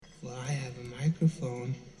Well, I have a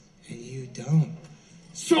microphone and you don't.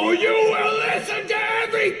 So you will listen to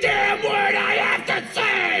every damn word I have to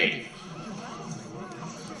say!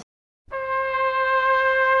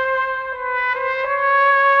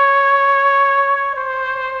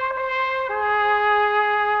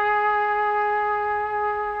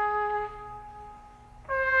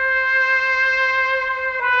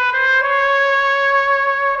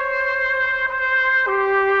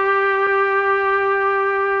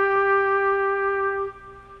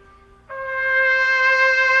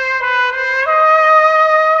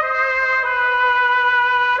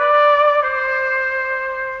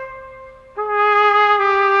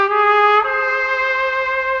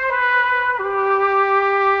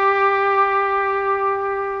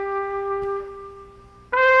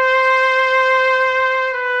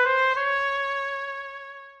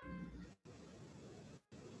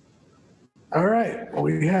 All right. Well,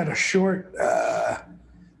 we had a short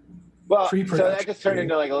Well, so pre-production that just turned meeting.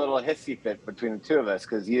 into like a little hissy fit between the two of us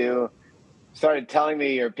because you started telling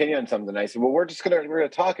me your opinion on something. I said, "Well, we're gonna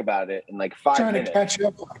talk about it in like 5 trying minutes." to catch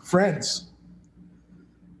up like friends,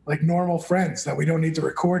 like normal friends that we don't need to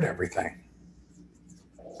record everything.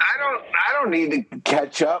 I don't need to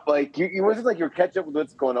catch up. Like you wasn't like you were catching up with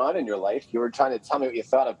what's going on in your life. You were trying to tell me what you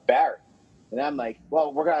thought of Barry, and I'm like,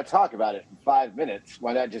 "Well, we're gonna talk about it in 5 minutes.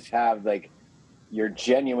 Why not just have like your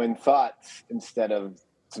genuine thoughts instead of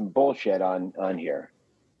some bullshit on here?"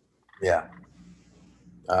 Yeah.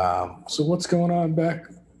 So what's going on back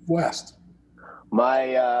west?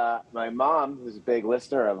 My mom, who's a big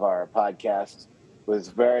listener of our podcast,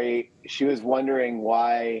 she was wondering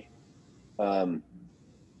why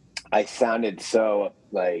I sounded so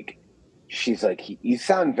like, she's like, you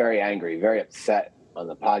sound very angry, very upset on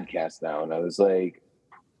the podcast now. And I was like,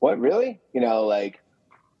 what, really? You know, like,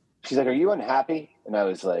 she's like, are you unhappy? And I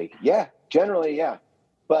was like, yeah, generally, yeah.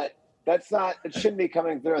 But it shouldn't be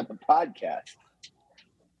coming through on the podcast.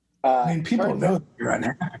 I mean, people know that you're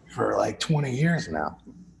unhappy for like 20 years now.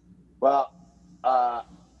 Well,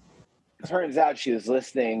 it turns out she was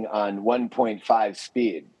listening on 1.5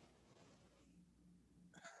 speed.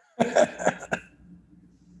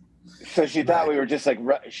 So she thought we were just like,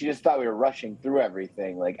 she just thought we were rushing through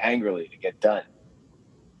everything like angrily to get done.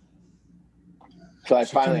 So I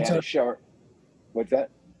finally had to show her. What's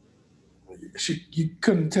that? You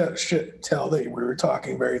couldn't tell that we were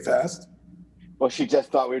talking very fast? Well, she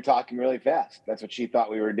just thought we were talking really fast. That's what she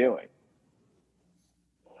thought we were doing.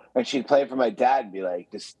 And she'd play it for my dad and be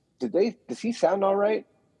like, does he sound all right?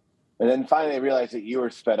 And then finally I realized that you were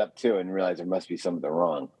sped up too and realized there must be something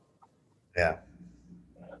wrong. Yeah.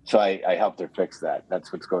 So I helped her fix that.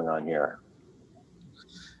 That's what's going on here.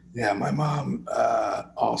 Yeah, my mom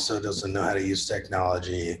also doesn't know how to use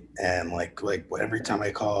technology, and like every time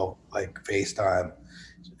I call like FaceTime,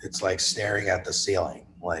 it's like staring at the ceiling,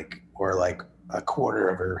 or like a quarter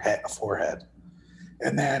of her forehead.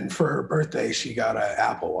 And then for her birthday, she got an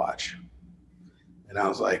Apple Watch, and I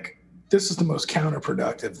was like, "This is the most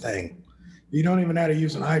counterproductive thing. You don't even know how to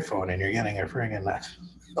use an iPhone, and you're getting a friggin'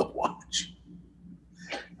 watch."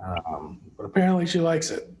 But apparently, she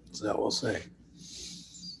likes it, so we'll see.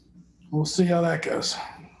 We'll see how that goes.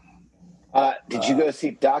 Did you go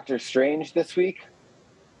see Doctor Strange this week?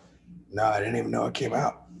 No, I didn't even know it came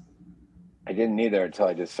out. I didn't either until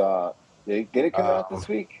I just saw. Did it come out this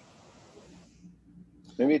week?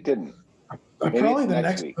 Maybe it didn't. Probably the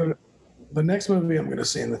next movie I'm going to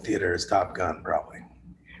see in the theater is Top Gun, probably.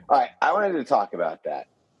 All right, I wanted to talk about that.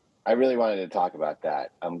 I really wanted to talk about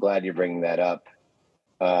that. I'm glad you're bringing that up.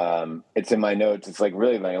 It's in my notes. It's like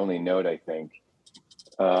really my only note, I think.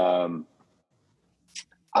 I'm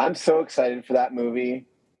so excited for that movie.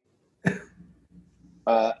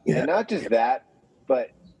 And not just that,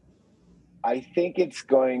 but I think it's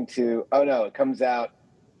going to. Oh no, it comes out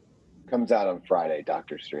on Friday.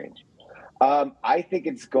 Doctor Strange. I think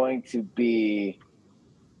it's going to be.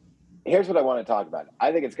 Here's what I want to talk about.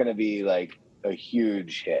 I think it's going to be like a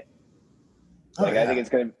huge hit. I think it's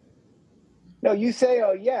going to. No, you say,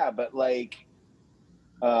 oh yeah, but like.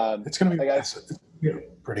 It's going to be a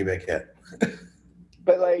pretty big hit.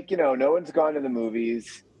 But like, no one's gone to the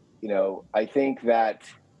movies. I think that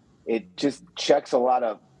it just checks a lot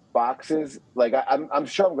of boxes. Like I'm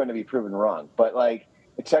sure I'm going to be proven wrong, but like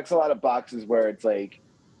it checks a lot of boxes where it's like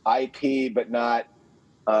IP, but not,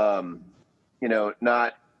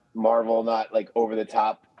 not Marvel, not like over the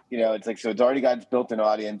top. It's like, so it's already got its built-in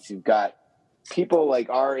audience. You've got people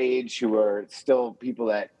like our age who are still people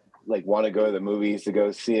that like want to go to the movies to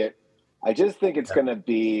go see it. I just think it's going to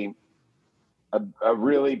be a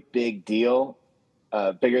really big deal,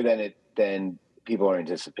 bigger than people are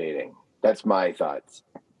anticipating. That's my thoughts.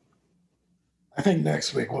 I think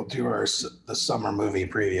next week we'll do the summer movie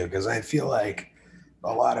preview because I feel like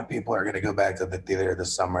a lot of people are going to go back to the theater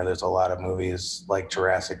this summer. There's a lot of movies like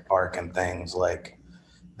Jurassic Park and things like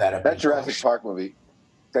that. Have That been Jurassic pushed. Park movie.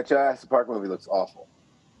 That Jurassic Park movie looks awful.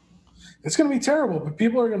 It's going to be terrible, but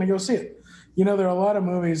people are going to go see it. You know, there are a lot of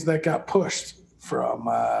movies that got pushed from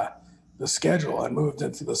the schedule and moved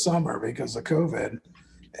into the summer because of COVID.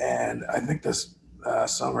 And I think this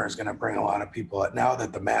summer is going to bring a lot of people out. Now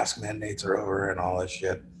that the mask mandates are over and all this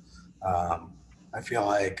shit, I feel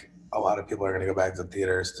like a lot of people are going to go back to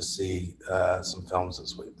theaters to see some films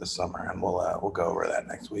this summer, and we'll go over that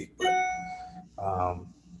next week. But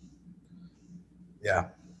yeah,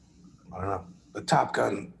 I don't know. The Top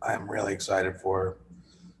Gun, I'm really excited for.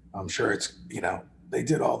 I'm sure it's, they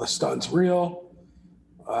did all the stunts real,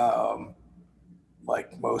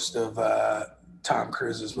 like most of Tom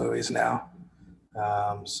Cruise's movies now.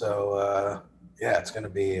 Yeah, it's gonna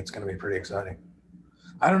be pretty exciting.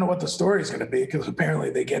 I don't know what the story is gonna be because apparently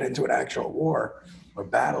they get into an actual war or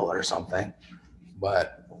battle or something,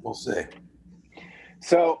 but we'll see.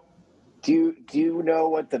 So, do you know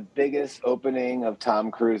what the biggest opening of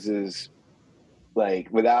Tom Cruise's, like,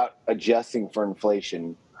 without adjusting for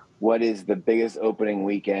inflation, what is the biggest opening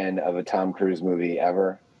weekend of a Tom Cruise movie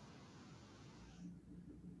ever?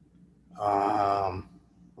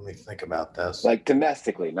 Let me think about this. Like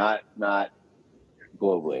domestically, not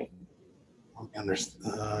globally. Let me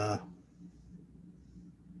understand.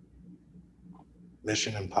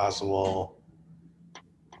 Mission Impossible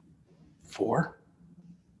 4?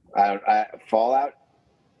 Fallout?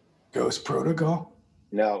 Ghost Protocol?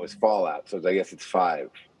 No, it was Fallout. So I guess it's 5.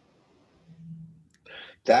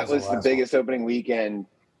 That was the biggest opening weekend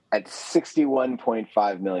at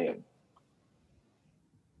 $61.5 million.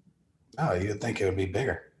 Oh, you'd think it would be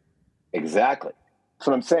bigger. Exactly. That's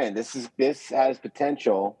what I'm saying. This has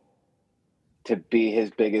potential to be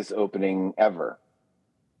his biggest opening ever.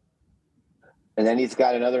 And then he's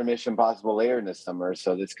got another Mission Impossible later in the summer,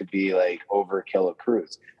 so this could be like overkill of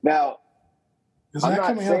Cruise. Now, Is that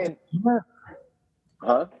coming out this summer?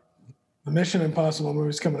 Huh? The Mission Impossible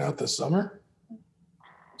movie's coming out this summer?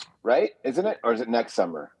 Right? Isn't it? Or is it next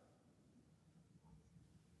summer?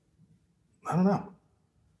 I don't know.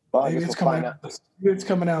 Well, Maybe it's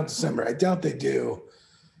coming out in December. I doubt they do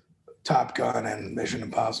Top Gun and Mission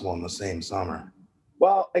Impossible in the same summer.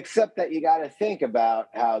 Well, except that you got to think about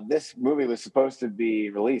how this movie was supposed to be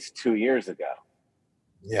released 2 years ago.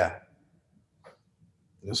 Yeah.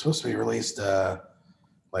 It was supposed to be released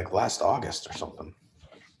like last August or something.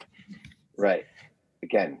 Right.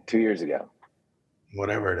 Again, 2 years ago.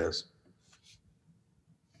 Whatever it is.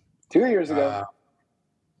 2 years ago.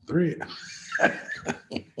 3.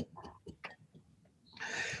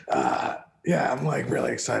 Yeah, I'm like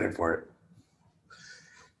really excited for it.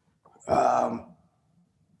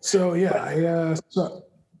 So yeah,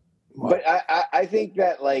 but I think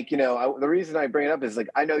that, like, the reason I bring it up is, like,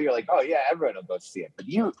 I know you're like, oh yeah, everyone will go see it, but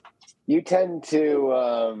you tend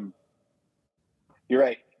to you're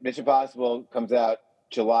right. Mission Impossible comes out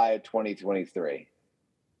July of 2023.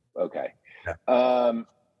 Okay. Yeah.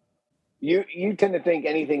 You tend to think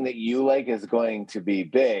anything that you like is going to be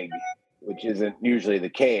big, which isn't usually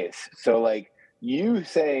the case. So, like, you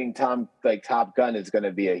saying Top Gun is going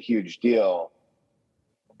to be a huge deal,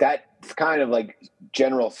 that's kind of like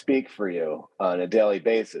general speak for you on a daily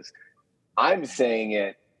basis. I'm saying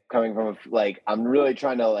it coming from, like, I'm really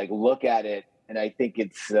trying to, like, look at it, and I think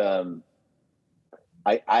it's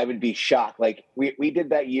I would be shocked. Like, we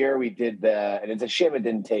did that year, and it's a shame it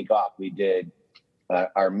didn't take off. We did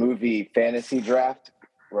our movie fantasy draft,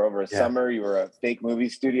 where over a summer you were a fake movie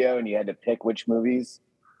studio and you had to pick which movies.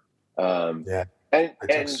 Yeah. And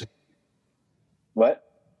what?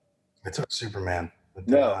 I took Superman.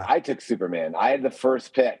 No, I took Superman. I had the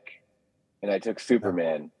first pick, and I took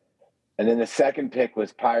Superman. And then the second pick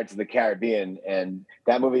was Pirates of the Caribbean, and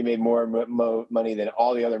that movie made more money than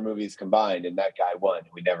all the other movies combined, and that guy won.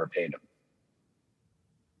 We never paid him.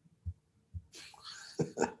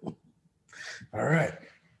 All right.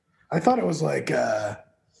 I thought it was like a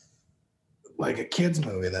kids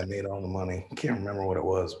movie that made all the money. I can't remember what it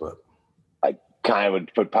was, but I kind of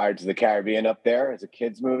would put Pirates of the Caribbean up there as a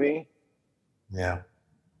kids movie. Yeah.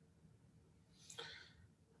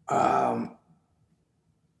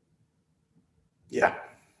 Yeah.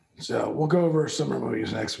 So we'll go over summer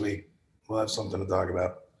movies next week. We'll have something to talk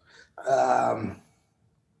about.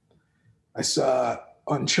 I saw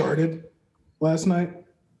Uncharted last night.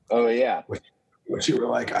 Oh yeah. Which you were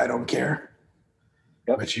like, I don't care.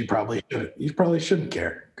 Yep. But you probably shouldn't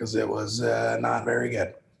care because it was not very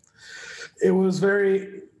good. It was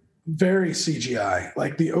very very CGI.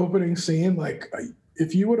 Like the opening scene, like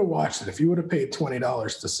if you would have watched it, if you would have paid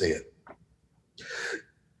 $20 to see it,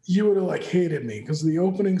 you would have like hated me because the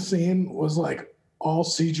opening scene was like all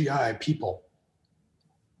CGI people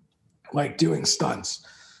like doing stunts.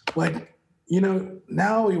 Like,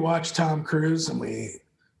 now we watch Tom Cruise and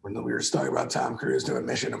when we were talking about Tom Cruise doing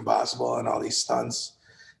Mission Impossible and all these stunts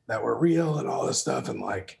that were real and all this stuff. And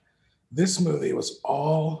like this movie was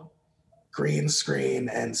all green screen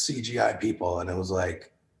and CGI people. And it was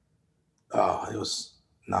like, oh, it was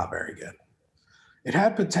not very good. It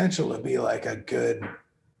had potential to be like a good,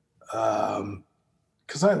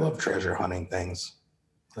 because I love treasure hunting things,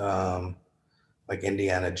 like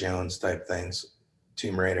Indiana Jones type things,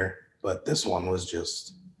 Tomb Raider. But this one was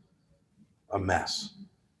just a mess.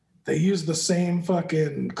 They used the same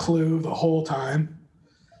fucking clue the whole time.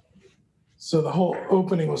 So the whole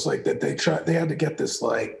opening was like that they had to get this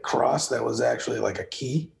like cross that was actually like a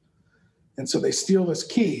key. And so they steal this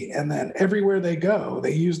key, and then everywhere they go,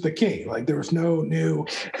 they use the key. Like there was no new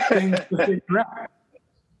thing to figure out.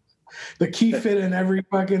 The key fit in every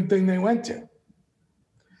fucking thing they went to.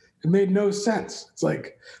 It made no sense. It's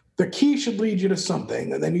like the key should lead you to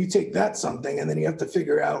something, and then you take that something, and then you have to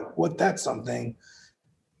figure out what that something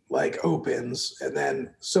like opens, and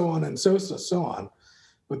then so on and so on.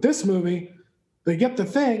 With this movie, they get the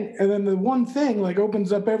thing, and then the one thing like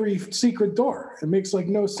opens up every secret door. It makes like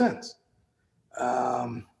no sense.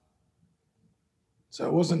 So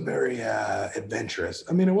it wasn't very adventurous.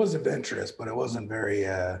 I mean, it was adventurous, but it wasn't very,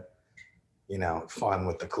 fun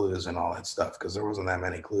with the clues and all that stuff because there wasn't that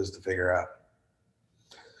many clues to figure out.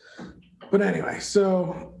 But anyway,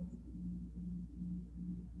 so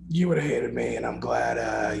you would have hated me, and I'm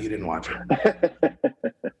glad you didn't watch it.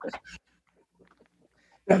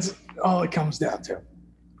 That's all it comes down to.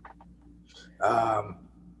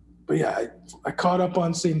 But yeah, I caught up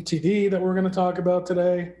on some TV that we're going to talk about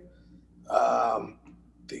today.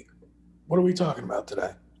 What are we talking about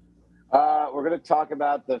today? We're going to talk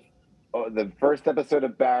about the first episode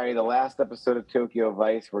of Barry, the last episode of Tokyo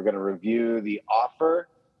Vice. We're going to review The Offer.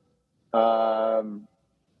 And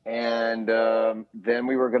then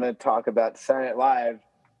we were going to talk about Saturday Night Live.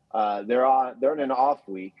 They're in an off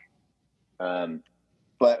week.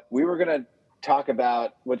 But we were going to talk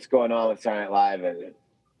about what's going on with Saturday Night Live and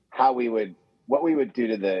what we would do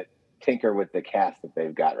to the tinker with the cast that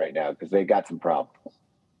they've got right now, because they've got some problems.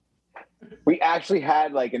 We actually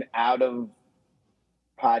had like an out of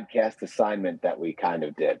podcast assignment that we kind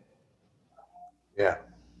of did. Yeah.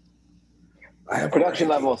 Production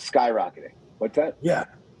level is skyrocketing. What's that? Yeah.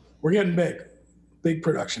 We're getting big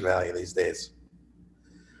production value these days.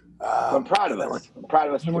 I'm proud of us.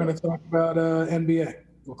 And we're going to talk about NBA.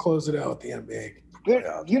 We'll close it out with the NBA.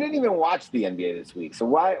 You didn't even watch the NBA this week, so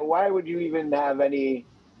why would you even have any?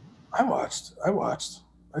 I watched. I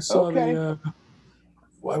saw I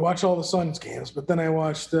watched all the Suns games, but then I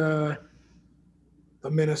watched the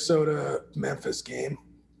Minnesota-Memphis game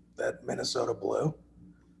that Minnesota blew.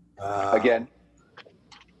 Again,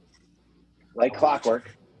 like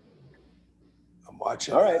clockwork. I'm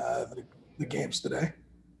watching all right. The games today.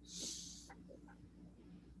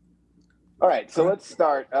 All right, so let's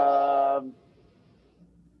start. All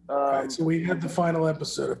right, so we had the final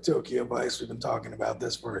episode of Tokyo Vice. We've been talking about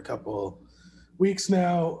this for a couple weeks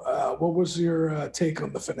now. What was your take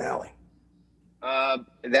on the finale? That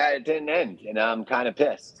it didn't end, and I'm kind of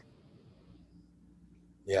pissed.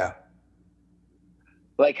 Yeah.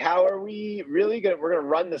 Like, how are we really we're going to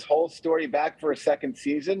run this whole story back for a second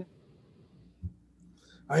season?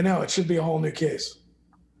 I know, it should be a whole new case.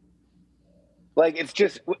 Like, it's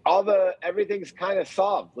just everything's kind of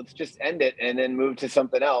solved. Let's just end it and then move to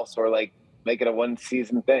something else, or like make it a one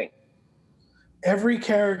season thing. Every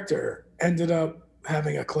character ended up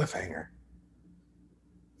having a cliffhanger.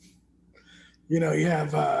 You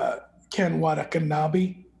have Ken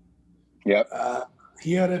Watanabe. Yep.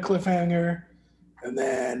 He had a cliffhanger. And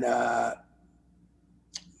then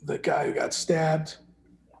the guy who got stabbed,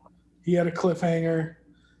 he had a cliffhanger,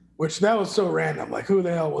 which that was so random. Like, who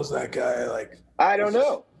the hell was that guy? Like, I don't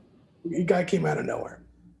know. The guy came out of nowhere.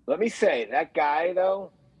 Let me say, that guy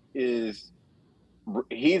though he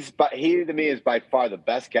to me is by far the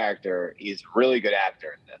best character. He's a really good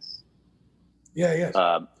actor in this. Yeah, yes.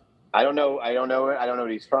 I don't know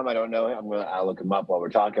what he's from. I don't know him. I'll look him up while we're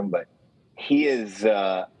talking, but he is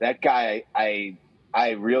that guy.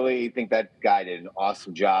 I really think that guy did an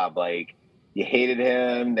awesome job. Like, you hated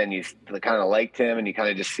him, then you kind of liked him, and you kind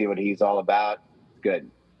of just see what he's all about. Good.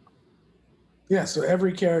 Yeah, so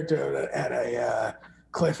every character had a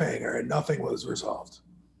cliffhanger, and nothing was resolved.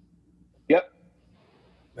 Yep.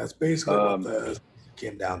 That's basically what the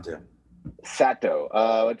came down to? Sato.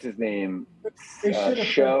 What's his name? They should have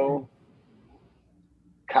Sho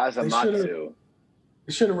Kazamatsu.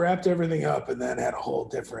 They should have wrapped everything up and then had a whole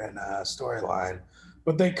different storyline.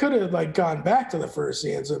 But they could have like gone back to the first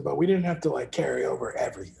season, but we didn't have to like carry over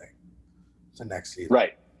everything to next season.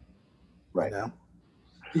 Right. You know?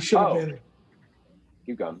 He should have been.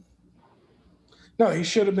 Keep going. No, he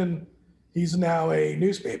should have been. He's now a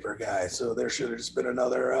newspaper guy, so there should have just been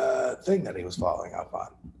another thing that he was following up on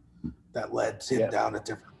that led him down a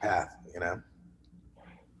different path, you know?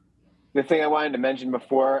 The thing I wanted to mention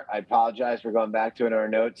before, I apologize for going back to it in our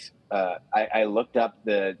notes. I looked up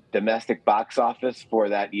the domestic box office for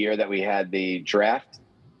that year that we had the draft,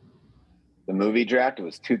 the movie draft. It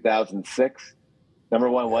was 2006. Number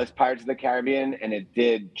one was Pirates of the Caribbean, and it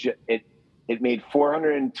made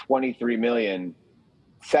 $423 million.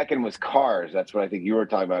 Second was Cars. That's what I think you were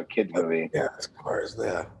talking about, kids movie. Yeah, it's Cars.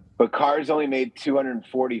 Yeah. But Cars only made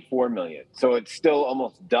 $244 million, so it still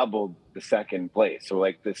almost doubled the second place. So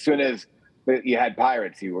like as soon as you had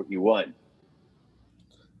Pirates, you won.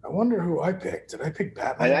 I wonder who I picked. Did I pick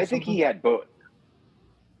Batman? And I think he had both.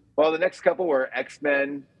 Well, the next couple were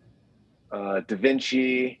X-Men, Da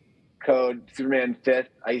Vinci Code, Superman 5th,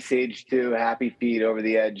 Ice Age 2, Happy Feet, Over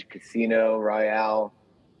the Edge, Casino Royale,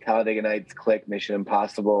 Talladega Nights, Click, Mission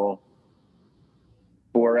Impossible,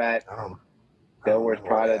 Borat, Devil Wears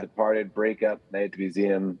Prada, Departed, Breakup, Night at the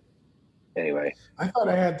Museum. Anyway. I thought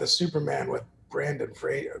I had the Superman with Brandon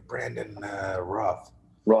Roth.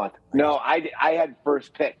 No, I had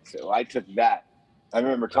first pick, so I took that. I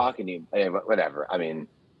remember talking to you. Anyway, whatever. I mean,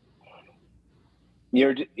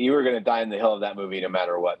 you were going to die in the hill of that movie no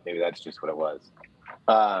matter what. Maybe that's just what it was.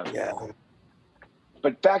 Yeah.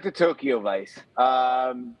 But back to Tokyo Vice.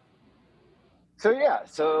 I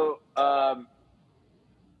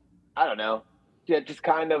don't know. Yeah, just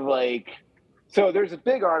kind of like. So there's a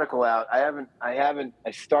big article out. I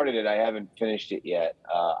started it. I haven't finished it yet.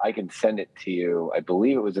 I can send it to you. I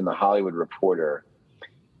believe it was in the Hollywood Reporter,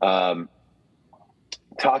 talking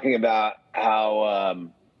about how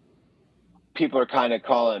people are kind of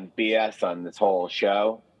calling BS on this whole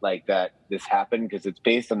show, like that this happened because it's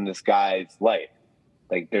based on this guy's life.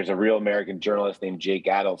 Like there's a real American journalist named Jake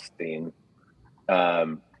Adelstein,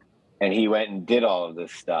 and he went and did all of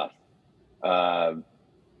this stuff.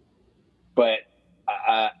 But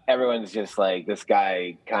everyone's just like, this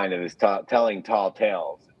guy kind of is telling tall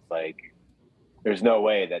tales. It's like, there's no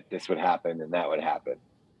way that this would happen and that would happen.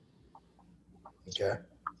 Okay.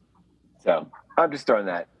 So I'm just throwing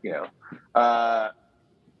that,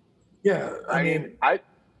 Yeah, I mean,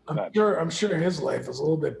 I'm sure his life is a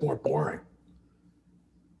little bit more boring.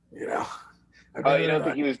 You know. You don't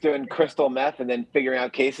think he was doing crystal meth and then figuring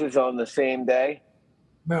out cases on the same day?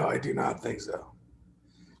 No, I do not think so.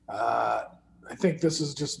 I think this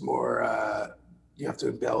is just more, you have to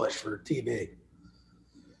embellish for TV.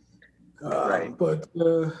 Right. But,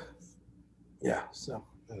 yeah, so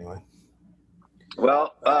anyway.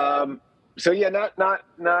 Well, so yeah, not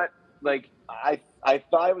like, I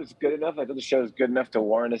thought it was good enough. I thought the show was good enough to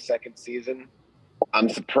warrant a second season. I'm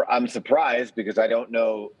surprised because I don't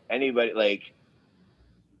know anybody like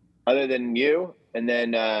other than you. And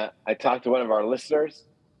then I talked to one of our listeners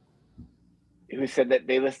who said that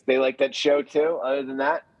they like that show too. Other than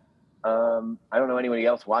that, I don't know anybody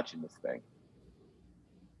else watching this thing.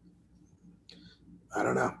 I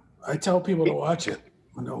don't know. I tell people to watch it.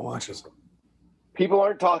 No one watches it. People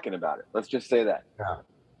aren't talking about it. Let's just say that. Yeah.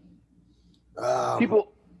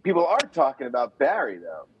 People are talking about Barry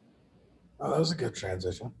though. Oh, that was a good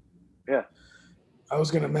transition. Yeah. I was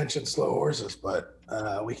going to mention Slow Horses, but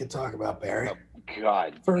we can talk about Barry. Oh,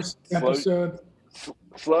 God. First episode.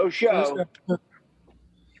 Slow show.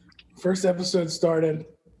 First episode started.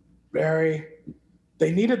 Barry.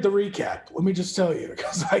 They needed the recap. Let me just tell you,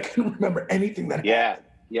 because I couldn't remember anything that happened.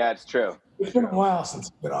 Yeah, it's true. It's been a while since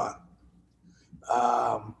it's been on.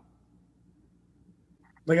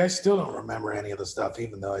 Like I still don't remember any of the stuff,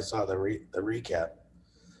 even though I saw the recap.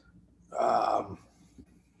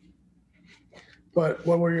 But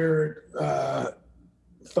what were your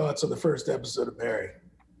thoughts on the first episode of Barry?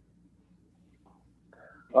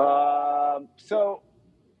 So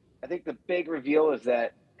I think the big reveal is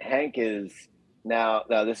that Hank is now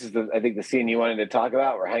this is I think the scene you wanted to talk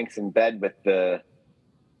about where Hank's in bed with the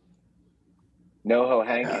NoHo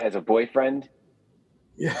Hank as a boyfriend.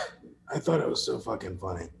 Yeah, I thought it was so fucking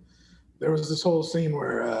funny. There was this whole scene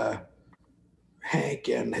where Hank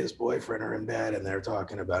and his boyfriend are in bed and they're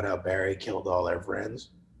talking about how Barry killed all their friends.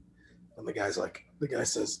 And the guy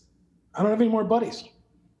says, I don't have any more buddies.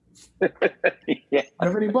 Yeah.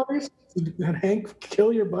 Have any buddies? Did Hank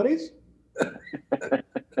kill your buddies? I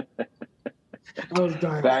was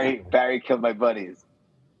dying. Barry killed my buddies.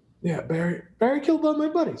 Yeah, Barry killed all my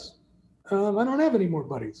buddies. I don't have any more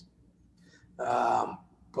buddies.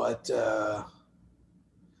 But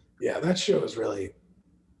yeah, that show is really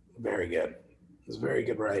very good. It's very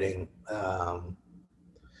good writing. I'm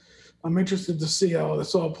interested to see how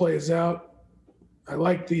this all plays out. I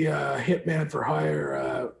like the Hitman for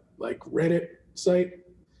Hire like Reddit site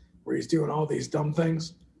where he's doing all these dumb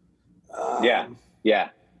things. Yeah.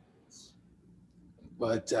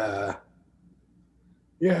 But yeah,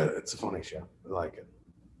 it's a funny show. I like it.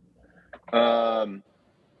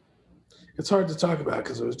 It's hard to talk about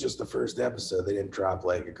because it was just the first episode. They didn't drop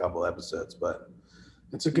like a couple episodes, but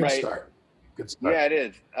it's a good start. Good start. Yeah, it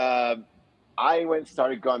is. I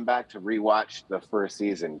started going back to rewatch the first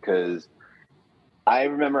season because I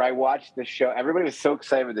remember I watched the show. Everybody was so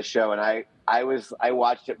excited with the show, and I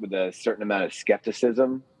watched it with a certain amount of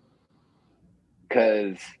skepticism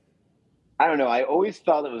because I don't know. I always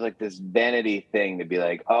felt it was like this vanity thing to be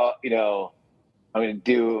like, oh, you know, I'm going to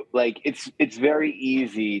do like it's very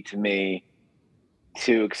easy to me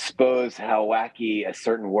to expose how wacky a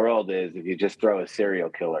certain world is if you just throw a serial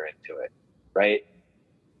killer into it, right?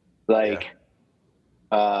 Like,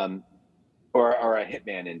 or a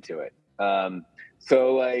hitman into it.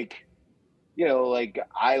 So like, you know, like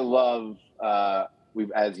I love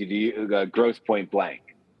as you do Grosse Pointe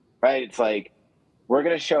Blank, right? It's like we're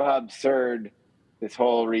going to show how absurd this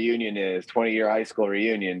whole reunion is, 20-year high school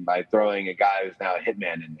reunion, by throwing a guy who's now a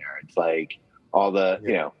hitman in there. It's like all the,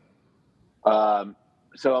 you know.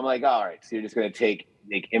 So I'm like, all right, so you're just going to take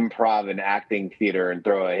improv and acting theater and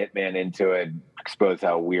throw a hitman into it and expose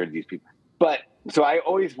how weird these people. But so I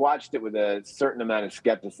always watched it with a certain amount of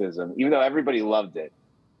skepticism, even though everybody loved it.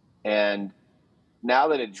 And now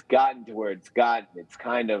that it's gotten to where it's gotten, it's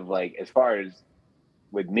kind of like, as far as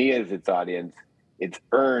with me as its audience, it's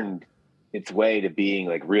earned its way to being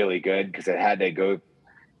like really good because it had to go,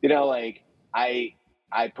 you know, like I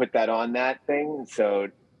put that on that thing. So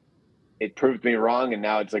it proved me wrong, and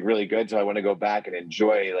now it's like really good. So I want to go back and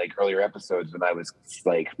enjoy like earlier episodes when I was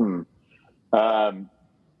like, And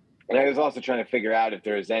I was also trying to figure out if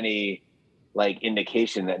there was any like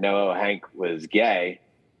indication that Noah Hank was gay.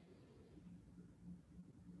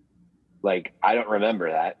 Like, I don't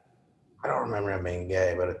remember that. I don't remember him being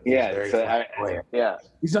gay, but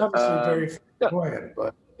He's obviously very flamboyant,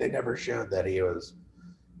 but they never showed that he was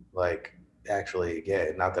like actually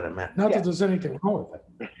gay. Not that it meant. Not that there's anything wrong with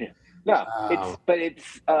it. No,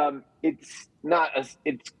 it's not.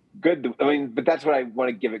 It's good. I mean, but that's what I want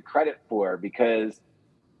to give it credit for, because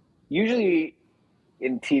usually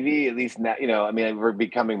in TV, at least now, you know, I mean, we're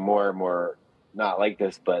becoming more and more not like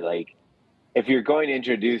this, but like if you're going to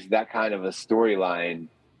introduce that kind of a storyline,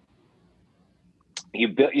 you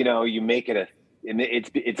make it you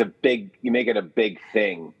make it a big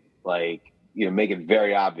thing, like, you know, make it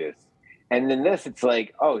very obvious. And then this, it's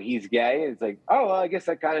like, oh, he's gay. It's like, oh, well, I guess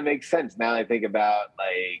that kind of makes sense now that I think about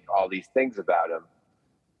like all these things about him.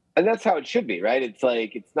 And that's how it should be, right? It's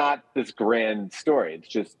like, it's not this grand story. It's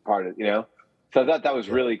just part of, you know? So I thought that was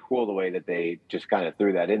really cool, the way that they just kind of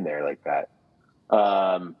threw that in there like that.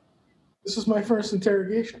 This is my first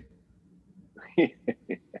interrogation.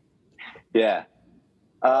 Yeah.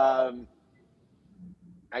 I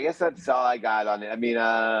guess that's all I got on it. I mean,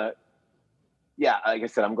 yeah, like I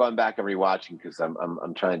said, I'm going back and rewatching because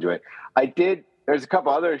I'm trying to do it. There's a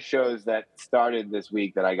couple other shows that started this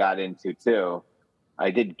week that I got into too. I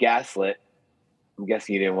did Gaslit. I'm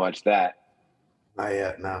guessing you didn't watch that. Not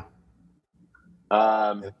yet, no.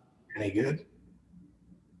 Any good?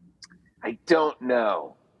 I don't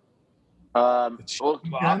know. I'll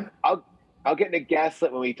get into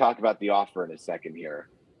Gaslit when we talk about The Offer in a second here.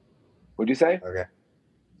 What'd you say? Okay.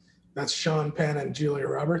 That's Sean Penn and Julia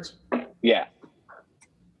Roberts? Yeah.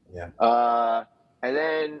 Yeah. And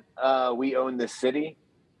then We Own the City.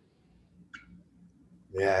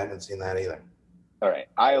 Yeah, I haven't seen that either. All right.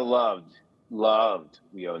 I loved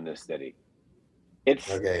We Own This City. It's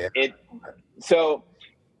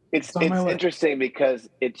interesting because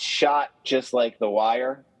it's shot just like The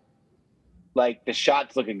Wire. Like the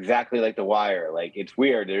shots look exactly like The Wire. Like, it's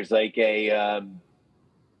weird. There's like I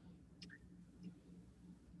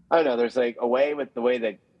don't know. There's like a way with the way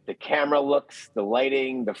that the camera looks, the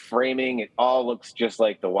lighting, the framing, it all looks just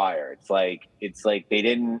like The Wire. It's like they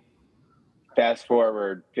didn't fast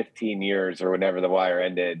forward 15 years or whenever The Wire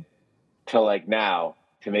ended to like now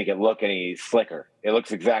to make it look any slicker. It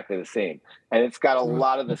looks exactly the same. And it's got a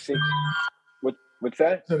lot of the same. What's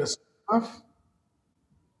that? Is it a spin-off?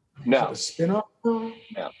 No. Is it a spin-off? No.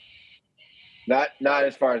 Not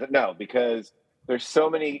as far as, no, because there's so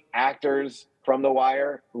many actors from The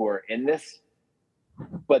Wire who are in this,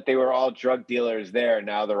 but they were all drug dealers there.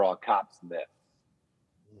 Now they're all cops in this,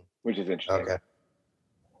 which is interesting. Okay.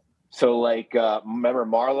 So, like, remember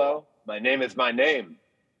Marlowe? My name is my name.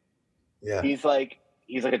 Yeah. He's like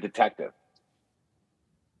a detective.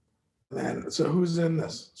 Man, so who's in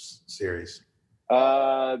this? Series.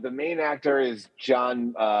 The main actor is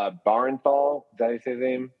John Barenthal. Is that how you say his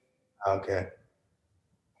name? Okay.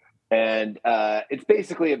 And it's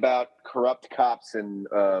basically about corrupt cops in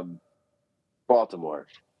Baltimore.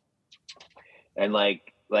 And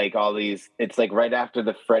like all these, it's like right after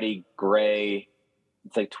the Freddie Gray.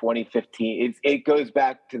 It's like 2015. It goes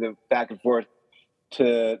back and forth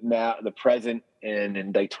to now the present and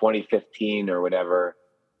in like 2015 or whatever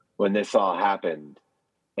when this all happened.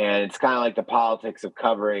 And it's kind of like the politics of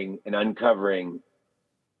covering and uncovering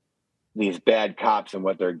these bad cops and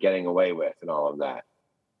what they're getting away with and all of that.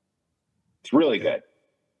 It's really good.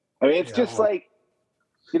 I mean, it's just like,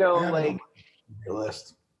 like your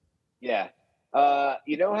list. Yeah.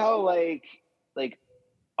 You know how like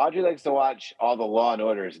Audrey likes to watch all the Law and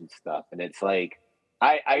Orders and stuff, and it's like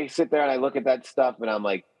I sit there and I look at that stuff and I'm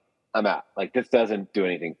like, I'm out. Like, this doesn't do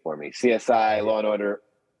anything for me. CSI, Law and Order,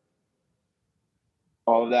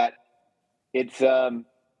 all of that. It's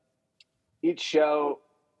each show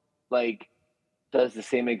like does the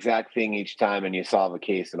same exact thing each time, and you solve a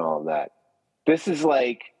case and all of that. This is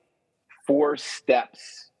like 4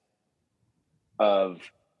 steps of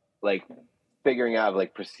like figuring out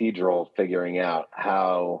figuring out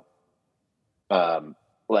how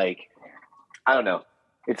like I don't know.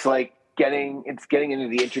 It's like getting into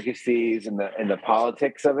the intricacies and the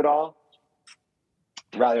politics of it all,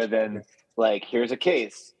 rather than like, here's a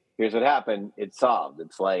case, here's what happened, it's solved.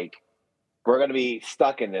 It's like we're going to be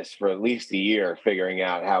stuck in this for at least a year figuring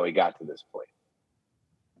out how we got to this point.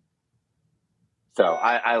 So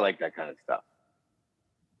I like that kind of stuff.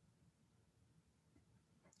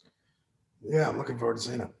 Yeah, I'm looking forward to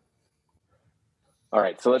seeing it. All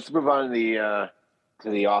right, so let's move on to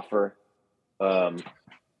the offer.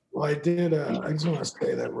 Well, I did. I just want to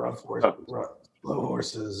say that Slow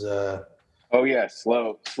Horses. Oh yeah,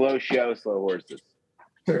 slow show, slow horses.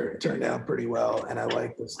 Turned out pretty well, and I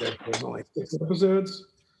like this. That there's only 6 episodes,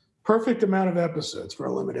 perfect amount of episodes for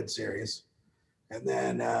a limited series. And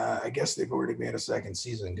then I guess they've already made a second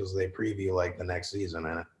season because they preview like the next season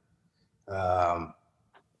in it.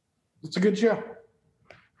 It's a good show.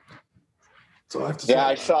 So I have to say. Yeah,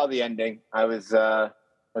 I saw the ending. I was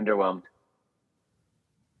underwhelmed.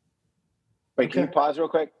 Wait, Can you pause real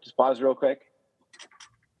quick? Just pause real quick.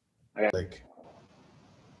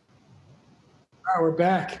 We're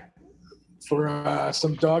back for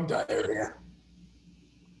some dog diarrhea.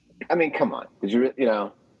 I mean, come on. Did you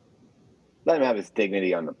let him have his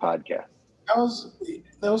dignity on the podcast? That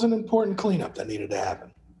was an important cleanup that needed to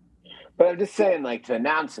happen. But I'm just saying, like, to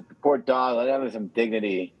announce it, the poor dog, let him have some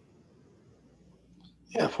dignity.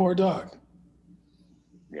 Yeah, poor dog.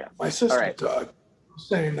 Yeah. My sister's dog was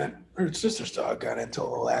saying that her sister's dog got into a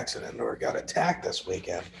little accident or got attacked this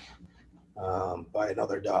weekend by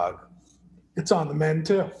another dog. It's on the mend,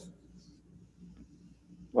 too.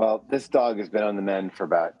 Well, this dog has been on the mend for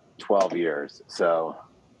about 12 years. So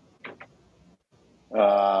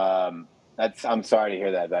I'm sorry to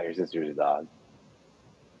hear that about your sister's dog.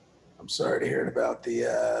 I'm sorry to hear about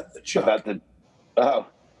the Chuck.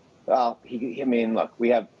 I mean, look, we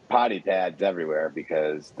have potty pads everywhere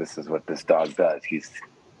because this is what this dog does. He's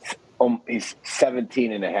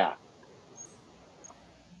 17 and a half.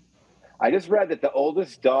 I just read that the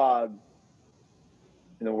oldest dog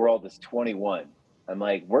in the world is 21. I'm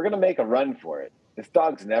like, we're going to make a run for it. This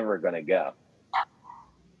dog's never going to go.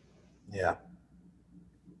 Yeah.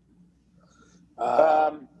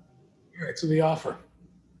 All right, so the offer.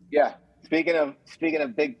 Yeah. Speaking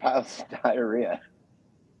of big piles of diarrhea.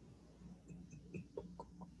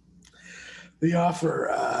 The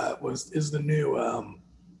Offer is the new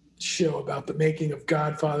show about the making of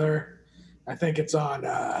Godfather. I think it's on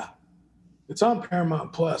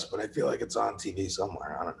Paramount Plus, but I feel like it's on TV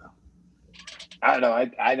somewhere. I don't know.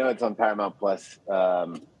 I know it's on Paramount Plus.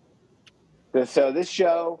 So this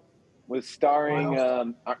show was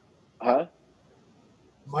starring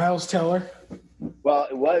Miles Teller. Well,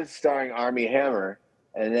 it was starring Armie Hammer,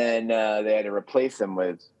 and then they had to replace him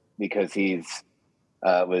because he's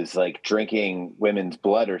was like drinking women's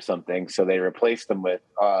blood or something. So they replaced him with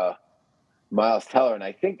Miles Teller, and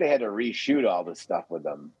I think they had to reshoot all the stuff with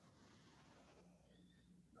them.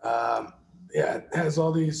 Yeah, it has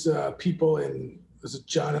all these people in. Was it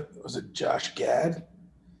Josh Gad?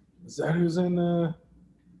 Is that who's in? No,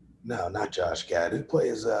 not Josh Gad. Who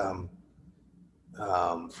plays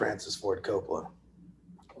Francis Ford Coppola.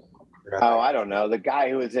 Oh, I don't know. The guy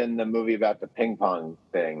who was in the movie about the ping pong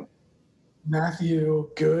thing. Matthew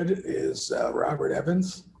Good is Robert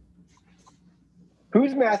Evans.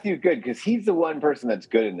 Who's Matthew Good? Because he's the one person that's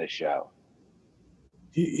good in this show.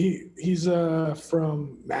 He's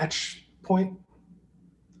from Match Point.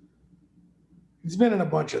 He's been in a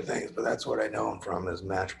bunch of things, but that's what I know him from is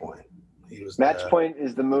Match Point. He was Match Point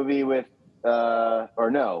is the movie with or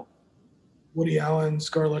no? Woody Allen,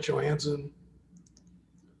 Scarlett Johansson.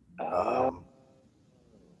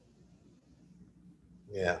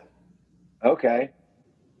 Yeah. Okay.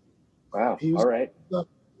 Wow. He was All right.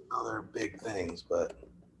 Other big things, but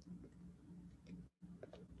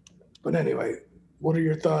anyway, what are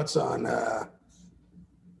your thoughts on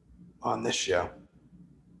this show?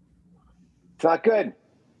 It's not good.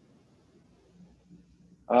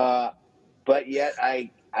 But yet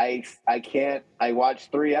I can't. I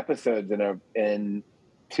watched 3 episodes in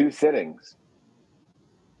 2 sittings.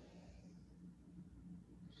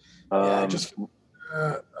 I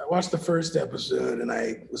watched the first episode, and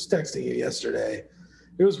I was texting you yesterday.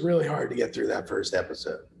 It was really hard to get through that first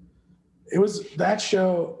episode. It was that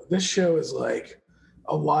show. This show is like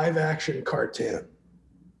a live action cartoon.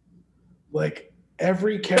 Like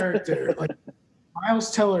every character, like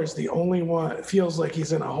Miles Teller is the only one. It feels like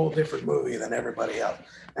he's in a whole different movie than everybody else.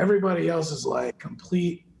 Everybody else is like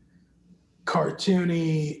complete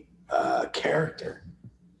cartoony character.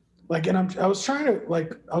 Like, and I was trying to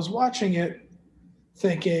I was watching it,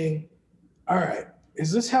 thinking, all right,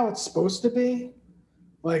 is this how it's supposed to be?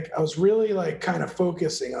 Like, I was really like kind of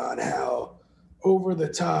focusing on how over the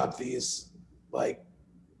top these like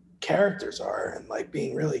characters are and like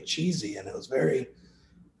being really cheesy, and it was very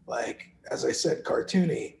like, as I said,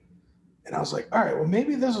 cartoony. And I was like, all right, well,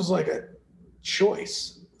 maybe this was like a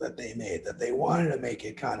choice that they made, that they wanted to make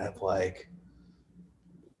it kind of like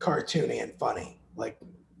cartoony and funny, like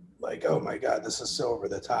oh my God, this is so over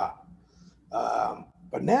the top.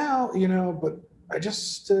 But now, but I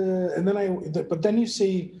just but then you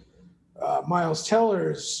see Miles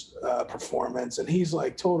Teller's performance, and he's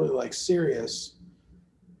like totally like serious,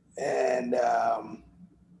 and I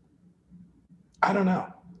don't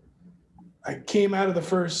know. I came out of the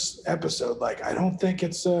first episode like, I don't think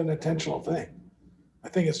it's an intentional thing. I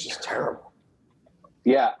think it's just terrible.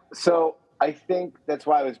 Yeah. So I think that's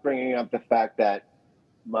why I was bringing up the fact that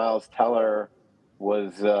Miles Teller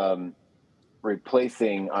was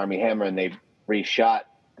replacing Armie Hammer, and they reshot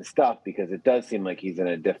the stuff because it does seem like he's in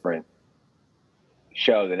a different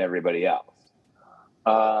show than everybody else.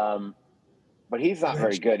 But he's not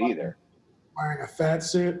very good either. Wearing a fat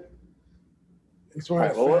suit. He's All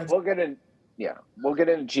wearing right, we'll get in. Yeah, we'll get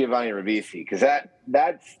into Giovanni Ribisi because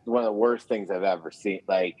that's one of the worst things I've ever seen.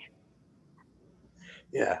 Like,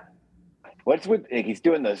 yeah, what's with he's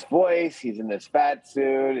doing this voice? He's in this fat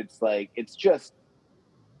suit. It's like it's just.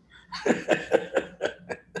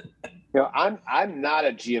 I'm not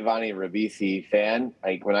a Giovanni Ribisi fan.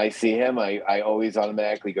 Like when I see him, I always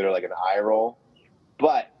automatically go to like an eye roll.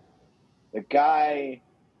 But the guy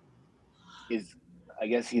is, I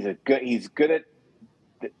guess he's good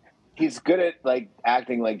at like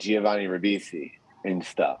acting like Giovanni Ribisi and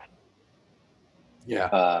stuff.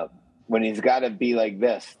 Yeah. When he's got to be like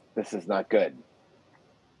this is not good.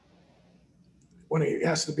 When he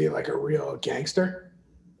has to be like a real gangster.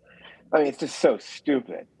 I mean, it's just so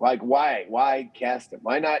stupid. Like, why cast him?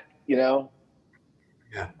 Why not,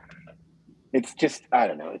 Yeah. It's just, I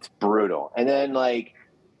don't know. It's brutal. And then, like,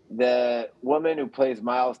 the woman who plays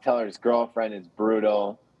Miles Teller's girlfriend is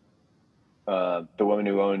brutal. The woman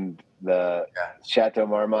who owned the Chateau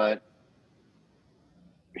Marmont.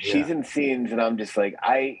 She's in scenes, and I'm just like,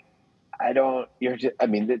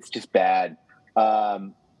 it's just bad.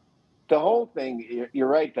 The whole thing, you're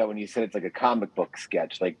right though when you said it's like a comic book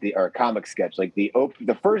sketch, or a comic sketch, like the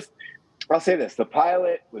first. I'll say this: the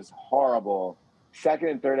pilot was horrible. Second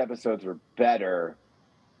and third episodes were better,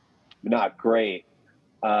 not great.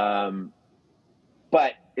 But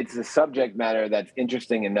it's a subject matter that's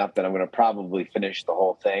interesting enough that I'm going to probably finish the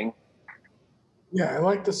whole thing. Yeah, I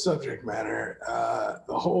like the subject matter.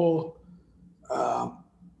 The whole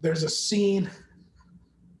there's a scene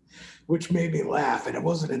which made me laugh, and it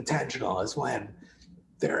wasn't intentional. Is when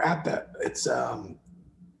they're at it's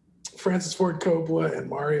Francis Ford Coppola and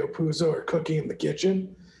Mario Puzo are cooking in the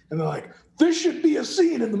kitchen, and they're like, "This should be a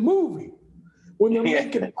scene in the movie when they're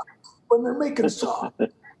making stuff."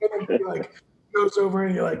 And then he like goes over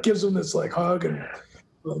and he like gives him this like hug and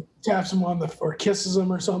like, taps him on or kisses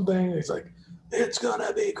him or something. And he's like, "It's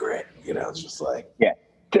gonna be great," It's just like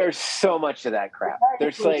There's so much of that crap.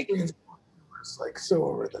 There's like it's like so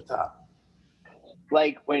over the top.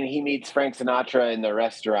 like when he meets Frank Sinatra in the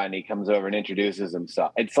restaurant, he comes over and introduces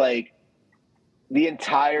himself. It's like the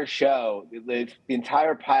entire show, the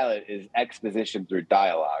entire pilot is exposition through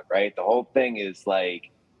dialogue, right? The whole thing is like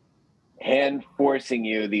hand forcing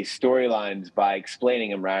you these storylines by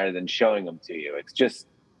explaining them rather than showing them to you. It's just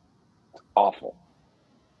awful.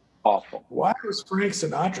 Awful. Why was Frank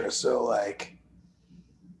Sinatra so like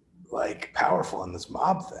powerful in this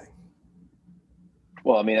mob thing?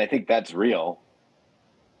 Well, I mean, I think that's real.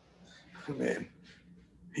 I mean,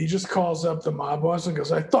 he just calls up the mob boss and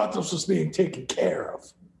goes, "I thought this was being taken care of."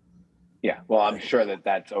 Yeah, well, I'm sure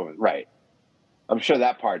that's over. Right. I'm sure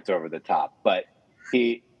that part's over the top, but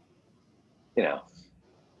he, Yeah.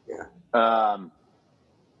 I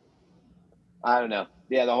don't know.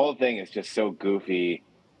 Yeah, the whole thing is just so goofy.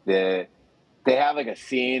 They have like a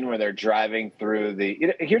scene where they're driving through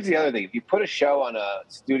here's the other thing. If you put a show on a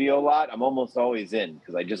studio lot, I'm almost always in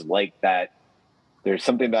because I just like that. There's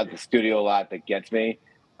something about the studio lot that gets me.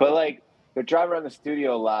 But like they're driving around the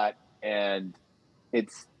studio lot and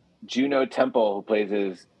it's Juno Temple who plays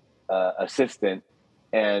his assistant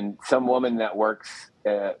and some woman that works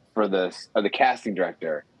for the casting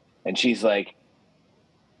director. And she's like,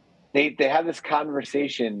 they have this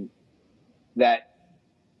conversation that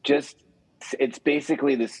just, it's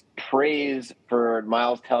basically this praise for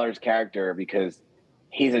Miles Teller's character because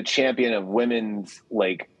he's a champion of women's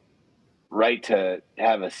like right to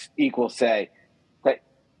have a equal say that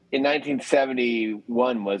in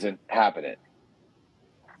 1971 wasn't happening.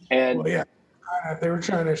 And well, yeah, they were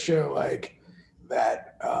trying to show like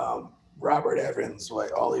that Robert Evans,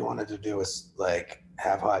 like all he wanted to do was like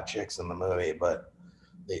have hot chicks in the movie, but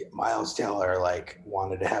Miles Teller like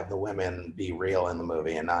wanted to have the women be real in the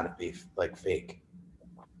movie and not be like fake.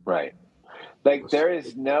 Right. Like there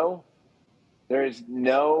is no the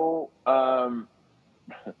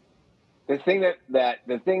thing that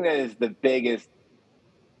is the biggest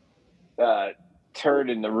turd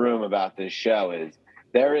in the room about this show is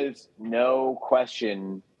there is no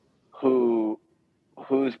question whose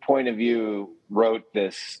point of view wrote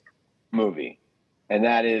this movie, and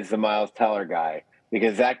that is the Miles Teller guy,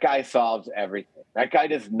 because that guy solves everything. That guy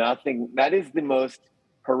does nothing. That is the most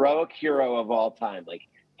heroic hero of all time. Like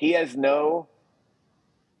he has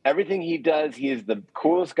everything he does, he is the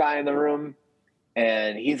coolest guy in the room.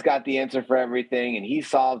 And he's got the answer for everything, and he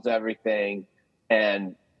solves everything.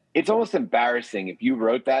 And it's almost embarrassing if you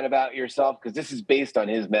wrote that about yourself, because this is based on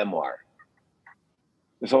his memoir.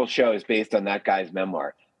 This whole show is based on that guy's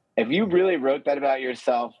memoir. If you really wrote that about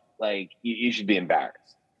yourself, like you should be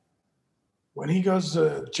embarrassed. When he goes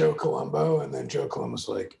to Joe Colombo, and then Joe Colombo's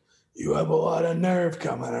like, "You have a lot of nerve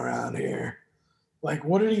coming around here." Like,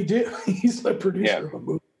 what did he do? He's the producer of a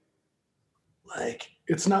movie. Like,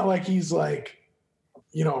 it's not like he's like,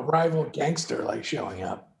 rival gangster like showing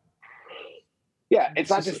up. Yeah, it's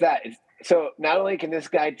not just that. So not only can this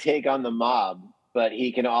guy take on the mob, but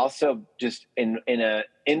he can also just in an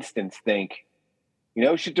instance think,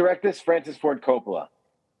 who should direct this? Francis Ford Coppola.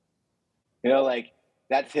 Like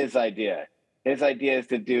that's his idea. His idea is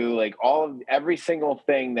to do like every single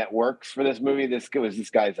thing that works for this movie. This was this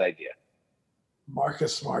guy's idea.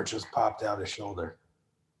 Marcus Smart just popped out his shoulder.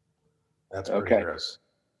 That's pretty gross.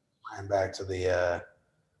 And back to the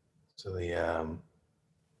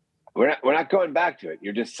We're not going back to it.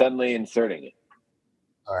 You're just suddenly inserting it.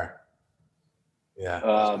 Sorry. Yeah.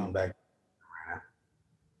 Going back.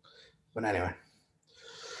 But anyway.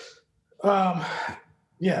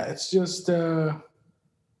 Yeah, it's just I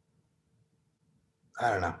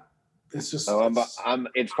don't know. It's just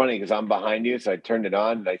it's funny because I'm behind you, so I turned it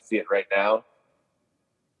on and I see it right now.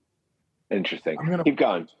 Interesting. Keep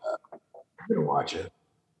going. I'm gonna watch it.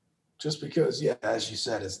 Just because, yeah, as you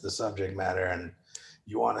said, it's the subject matter, and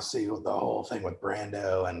you want to see the whole thing with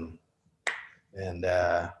Brando and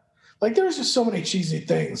like there was just so many cheesy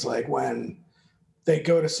things, like when they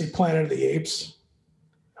go to see Planet of the Apes.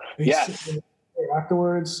 Yes.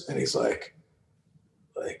 Afterwards, and he's like,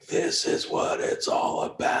 this is what it's all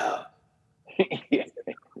about.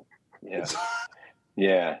 Yeah.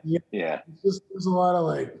 Yeah. There's a lot of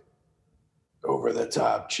like over the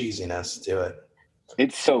top cheesiness to it.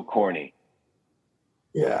 It's so corny.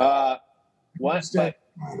 Yeah. What?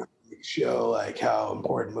 Show like how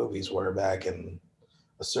important movies were back in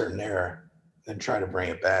a certain era, and try to bring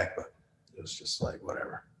it back, but it was just like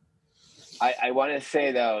whatever. I want to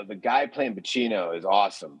say though, the guy playing Pacino is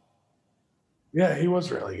awesome. Yeah, he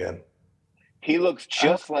was really good. He looks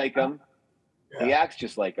just like him. Yeah. He acts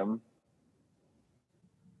just like him.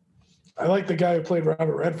 I like the guy who played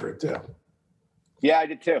Robert Redford too. Yeah, I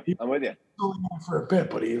did too. I'm with you. Only for a bit,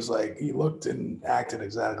 but he was like, he looked and acted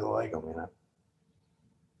exactly like him,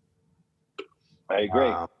 I agree.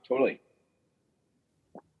 Um, Totally.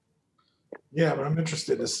 Yeah, but I'm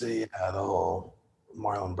interested to see the whole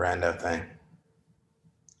Marlon Brando thing.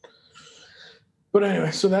 But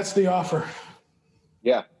anyway, so that's The Offer.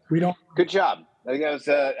 Yeah. We don't. Good job. I think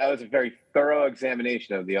that was a very thorough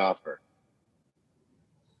examination of The Offer.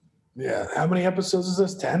 Yeah. How many episodes is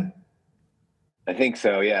this? 10? I think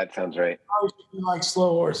so. Yeah, it sounds right. Probably should be like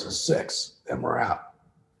Slow Horses, 6, and we're out.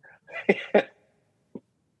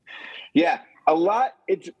 Yeah, a lot.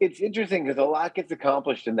 It's interesting because a lot gets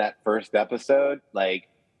accomplished in that first episode. Like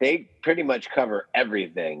they pretty much cover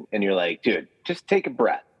everything, and you're like, dude, just take a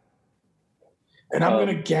breath. And I'm going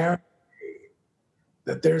to guarantee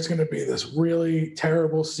that there's going to be this really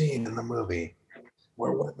terrible scene in the movie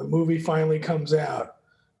where when the movie finally comes out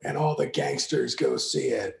and all the gangsters go see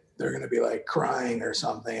it, they're going to be like crying or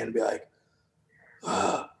something and be like,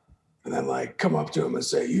 and then like come up to him and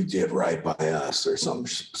say, you did right by us or some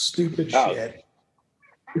stupid shit.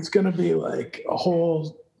 It's going to be like a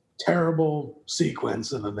whole terrible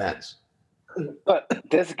sequence of events. But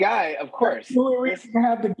this guy, of course. The only reason to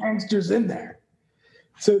have the gangsters in there.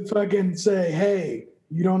 So fucking say, hey,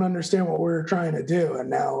 you don't understand what we're trying to do. And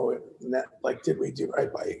now, like, did we do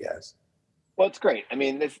right by you guys? Well, it's great. I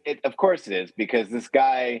mean, of course it is, because this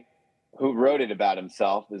guy who wrote it about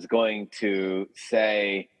himself is going to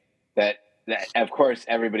say that of course,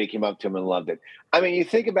 everybody came up to him and loved it. I mean, you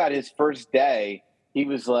think about his first day, he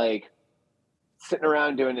was like sitting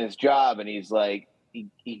around doing his job, and he's like,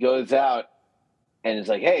 he goes out and is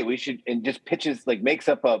like, hey, we should, and just pitches, like makes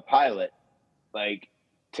up a pilot, like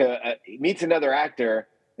he meets another actor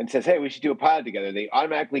and says, hey, we should do a pilot together. They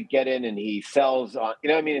automatically get in and he sells on, you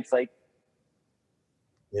know what I mean? It's like,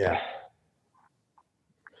 yeah.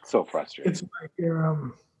 So frustrating. It's like,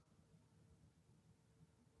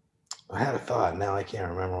 I had a thought. Now I can't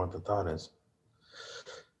remember what the thought is.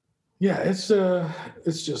 yeah, it's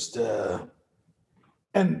just,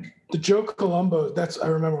 and the Joe Colombo, I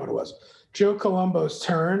remember what it was. Joe Colombo's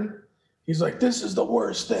turn. He's like, this is the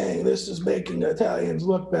worst thing. This is making Italians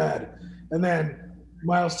look bad. And then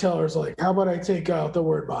Miles Teller's like, how about I take out the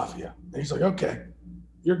word mafia? And he's like, okay,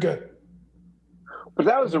 you're good. But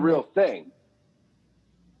that was a real thing.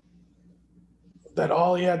 That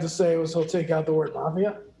all he had to say was he'll take out the word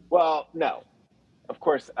mafia? Well, no. Of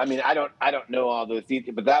course, I mean, I don't know all those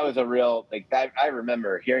details, but that was a real, like, that, I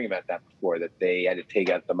remember hearing about that before, that they had to take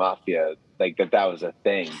out the mafia, like that was a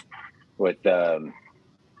thing with the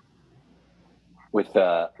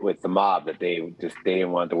mob, that they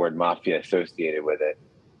didn't want the word mafia associated with it.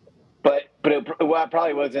 But it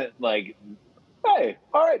probably wasn't like, hey,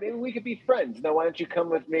 all right, maybe we could be friends. Now, why don't you come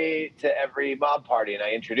with me to every mob party and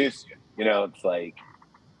I introduce you? You know, it's like,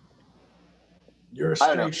 you're a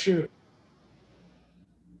straight shooter.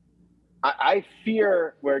 I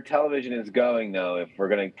fear where television is going, though, if we're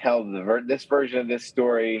going to tell this version of this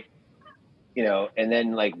story, you know, and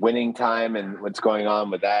then like Winning Time and what's going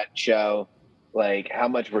on with that show, like how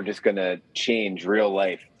much we're just going to change real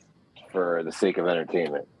life for the sake of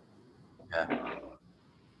entertainment. Yeah.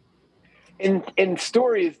 In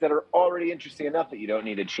stories that are already interesting enough that you don't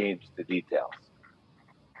need to change the details.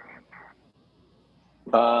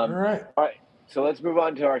 All right. So let's move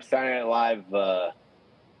on to our Saturday Night Live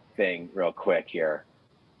thing real quick here.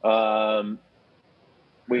 We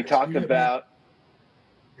talked about.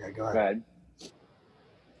 Yeah, go ahead.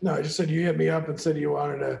 No, I just said you hit me up and said you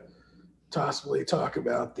wanted to possibly talk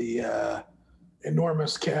about the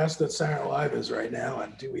enormous cast that Saturday Night Live is right now,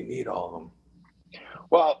 and do we need all of them?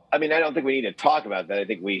 Well, I mean, I don't think we need to talk about that. I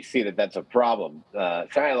think we see that that's a problem.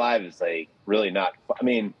 Saturday Night Live is like really not. I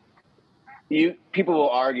mean, people will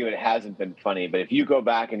argue it hasn't been funny, but if you go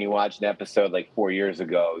back and you watch an episode like 4 years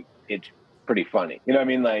ago, it's pretty funny. You know what I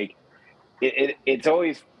mean? Like it's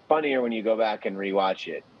always funnier when you go back and rewatch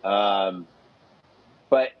it.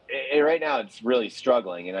 But right now it's really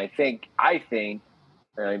struggling. And I think, and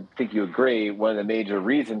I think you agree, one of the major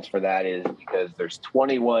reasons for that is because there's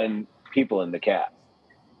 21 people in the cast,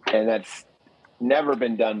 and that's never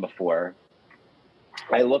been done before.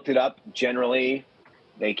 I looked it up. Generally,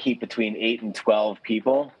 they keep between 8 and 12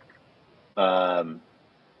 people. But,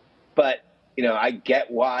 you know, I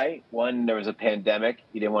get why. One, there was a pandemic.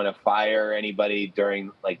 You didn't want to fire anybody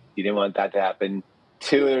during, like, you didn't want that to happen.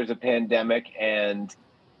 Two, there's a pandemic. And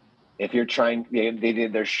if you're they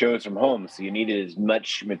did their shows from home. So you needed as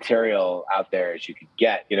much material out there as you could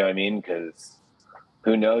get. You know what I mean? Because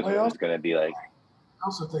who knows what it's going to be like. I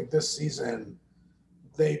also think this season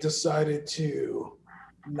they decided to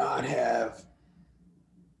not have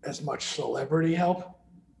as much celebrity help,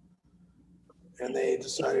 and they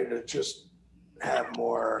decided to just have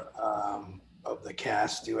more of the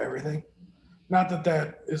cast do everything. Not that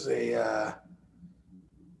that is a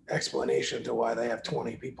explanation to why they have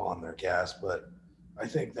 20 people on their cast, but I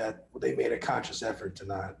think that they made a conscious effort to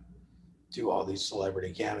not do all these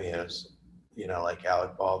celebrity cameos, like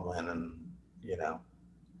Alec Baldwin and,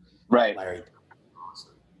 Right. Larry.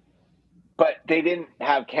 But they didn't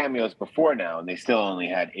have cameos before now, and they still only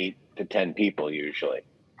had 8 to 10 people usually.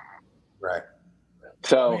 Right.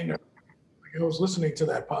 So I was listening to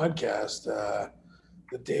that podcast,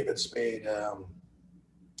 the David Spade,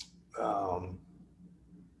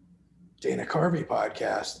 Dana Carvey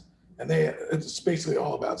podcast, and it's basically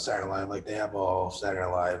all about Saturday Night Live. Like they have all Saturday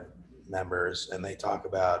Night Live members, and they talk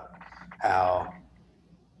about how,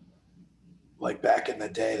 like back in the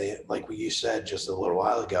day, like you said just a little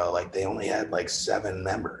while ago, like they only had like 7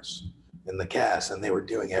 members in the cast, and they were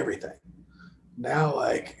doing everything. Now,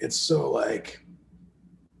 like it's so like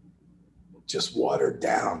just watered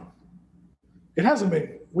down. It hasn't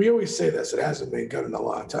been. We always say this. It hasn't been good in a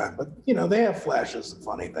long time, but they have flashes of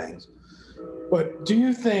funny things. But do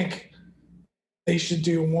you think they should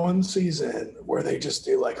do one season where they just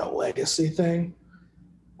do like a legacy thing,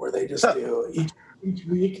 where they just do each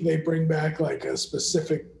week they bring back like a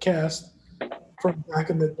specific cast from back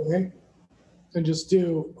in the day, and just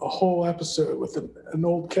do a whole episode with an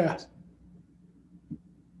old cast?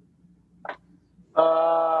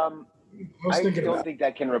 I don't think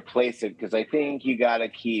that can replace it, because I think you got to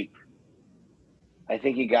keep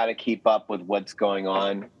up with what's going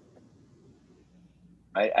on.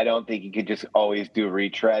 I don't think you could just always do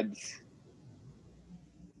retreads.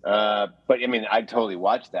 But I mean, I'd totally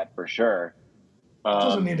watch that for sure. It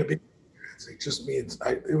doesn't need to be. It just means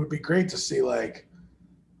it would be great to see like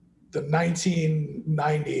the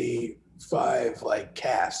 1995 like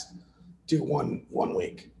cast do one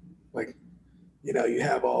week. Like, you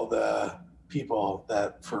have all the people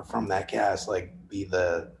that from that cast like be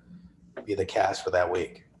the cast for that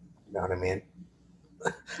week. You know what I mean?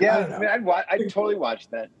 Yeah, I'd totally watch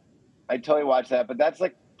that. I'd totally watch that, but that's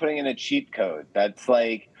like putting in a cheat code. That's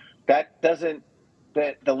like the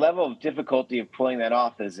level of difficulty of pulling that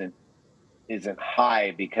off isn't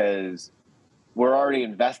high, because we're already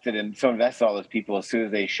invested in all those people. As soon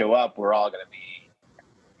as they show up, we're all going to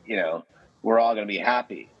be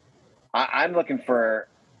happy. I'm looking for.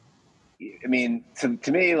 I mean,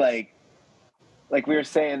 to me, like we were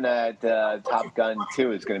saying that Top Gun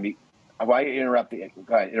 2 is going to be. Why are you interrupting?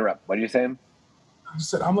 Go ahead, interrupt. What are you saying? I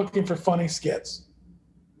said I'm looking for funny skits.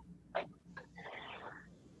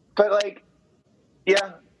 But like,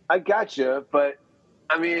 yeah, I gotcha. But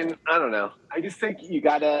I mean, I don't know. I just think you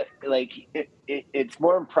gotta like. It's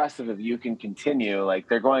more impressive if you can continue. Like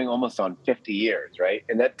they're going almost on 50 years, right?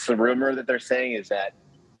 And that's the rumor that they're saying is that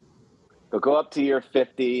they'll go up to year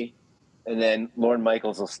 50, and then Lorne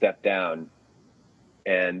Michaels will step down,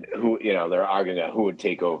 and they're arguing about who would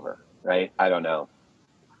take over. Right? I don't know.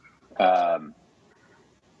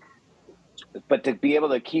 But to be able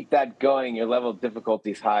to keep that going, your level of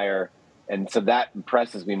difficulty is higher. And so that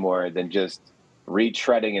impresses me more than just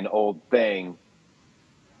retreading an old thing.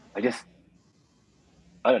 I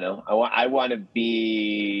don't know. I want to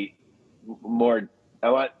be more, I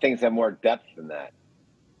want things to have more depth than that.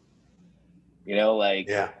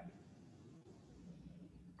 Yeah.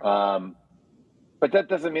 But that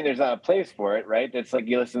doesn't mean there's not a place for it, right? It's like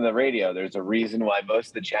you listen to the radio. There's a reason why most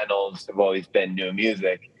of the channels have always been new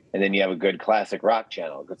music, and then you have a good classic rock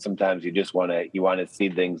channel. Because sometimes you just want to see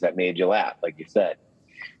things that made you laugh, like you said.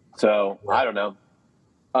 So I don't know.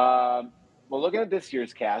 Well, looking at this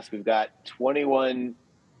year's cast, we've got 21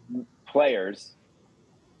 players,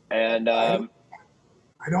 and I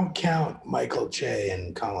don't count Michael Che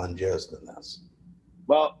and Colin Jost in this.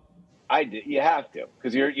 Well, I do. You have to,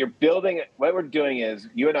 because you're building. What we're doing is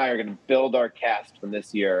you and I are going to build our cast from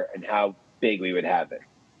this year and how big we would have it.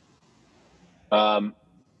 I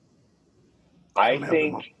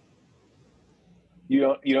think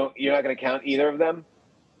you're not going to count either of them,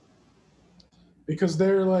 because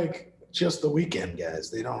they're like just the weekend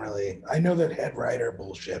guys. They don't really. I know that head writer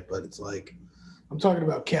bullshit, but it's like I'm talking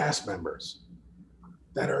about cast members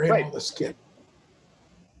that are in all the skit.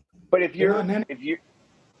 But if you're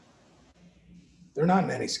they're not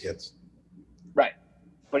in any skits. Right.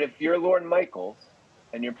 But if you're Lorne Michaels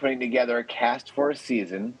and you're putting together a cast for a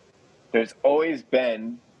season, there's always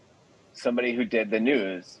been somebody who did the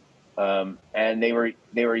news. And they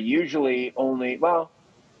were usually only,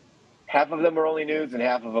 half of them were only news and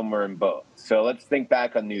half of them were in both. So let's think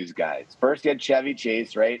back on news guys. First you had Chevy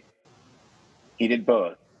Chase, right? He did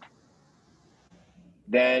both.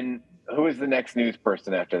 Then who was the next news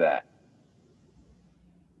person after that?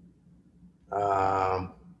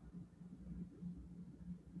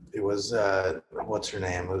 It was what's her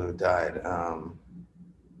name who died?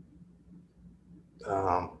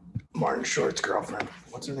 Martin Short's girlfriend.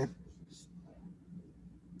 What's her name?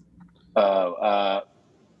 Gilda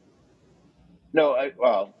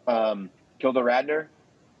Radner.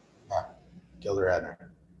 Yeah, Gilda Radner.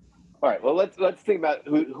 All right. Well, let's think about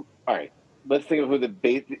who. All right. Let's think of who the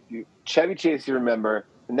base. Chevy Chase. You remember.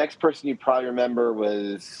 The next person you probably remember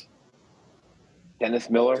was Dennis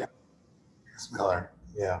Miller. Dennis Miller.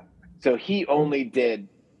 Yeah. So he only did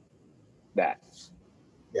that.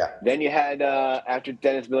 Yeah. Then you had after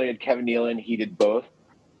Dennis Miller, you had Kevin Nealon. He did both.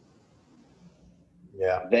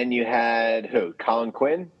 Yeah. Then you had who? Colin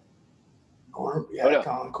Quinn. Colin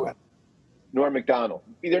Quinn. Norm Macdonald.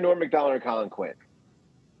 Either Norm Macdonald or Colin Quinn.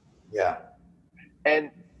 Yeah.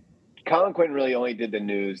 And Colin Quinn really only did the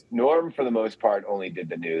news. Norm, for the most part, only did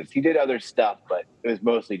the news. He did other stuff, but it was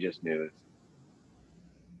mostly just news.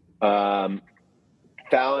 Fallon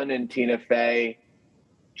and Tina Fey,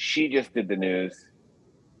 she just did the news.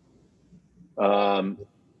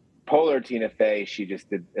 Polar Tina Fey, she just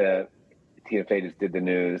did. Tina Fey just did the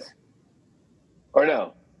news. Or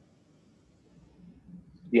no?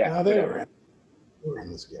 Yeah, no, they were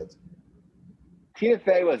in the skits. Tina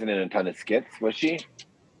Fey wasn't in a ton of skits, was she?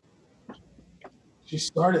 She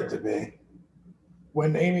started to be.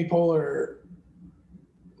 When her and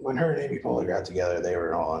Amy Poehler got together, they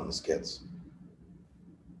were all in the skits.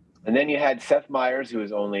 And then you had Seth Meyers, who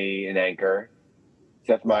was only an anchor.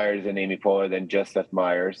 Seth Meyers and Amy Poehler, then just Seth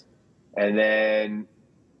Meyers. And then,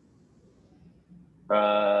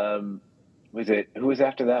 who was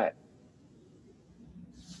after that?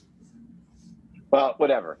 Well,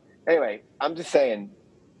 whatever. Anyway, I'm just saying.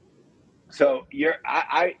 So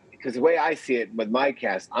because the way I see it with my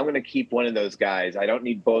cast, I'm going to keep one of those guys. I don't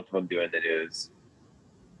need both of them doing the news.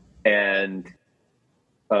 And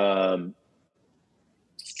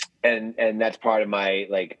that's part of my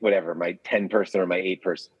my 10-person or my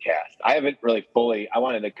 8-person cast. I haven't really I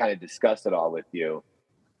wanted to kind of discuss it all with you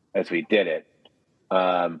as we did it.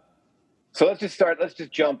 So let's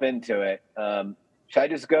just jump into it. Should I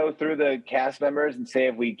just go through the cast members and say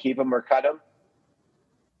if we keep them or cut them?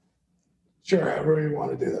 Sure, however you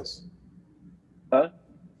want to do this. Huh?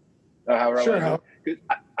 Sure.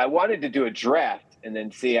 I wanted to do a draft and then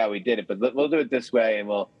see how we did it, but we'll do it this way, and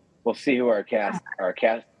we'll see who our cast.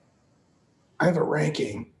 I have a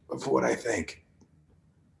ranking of what I think,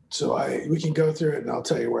 so we can go through it, and I'll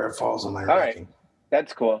tell you where it falls on my ranking. Right,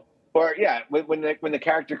 that's cool. Or yeah, when the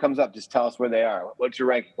character comes up, just tell us where they are. What's your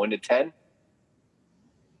ranking? 1 to 10?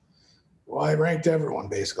 Well, I ranked everyone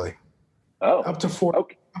basically. Oh, up to 4.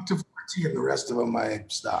 Okay. Up to 14. The rest of them I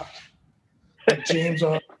stopped. Like James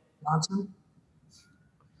Austin Johnson,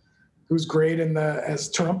 who's great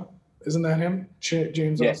as Trump. Isn't that him?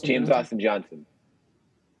 James Austin Johnson.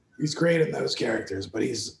 He's great in those characters, but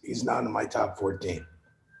he's not in my top 14.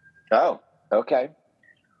 Oh, okay.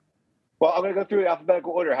 Well, I'm going to go through the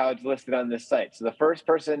alphabetical order how it's listed on this site. So the first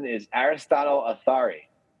person is Aristotle Athari.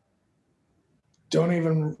 Don't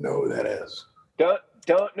even know who that is. Don't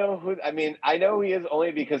know who. I mean, I know who he is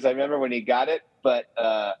only because I remember when he got it. But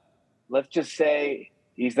let's just say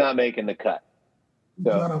he's not making the cut.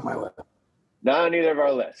 So, not on my list. Not on either of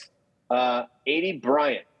our lists. Aidy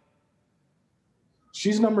Bryant.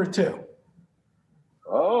 She's number 2.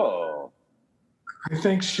 Oh. I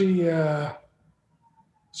think she's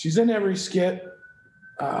in every skit.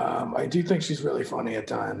 I do think she's really funny at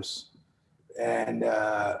times. And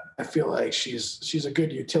I feel like she's a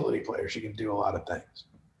good utility player. She can do a lot of things.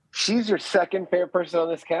 She's your second favorite person on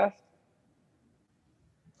this cast?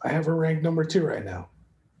 I have her ranked number 2 right now.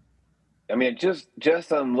 I mean, just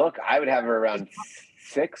on look, I would have her around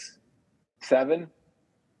 6, 7.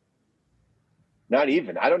 Not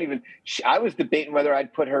even. I was debating whether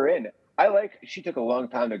I'd put her in. She took a long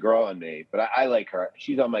time to grow on me, but I like her.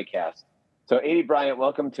 She's on my cast. So Aidy Bryant,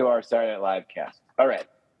 welcome to our Saturday Night Live cast. All right.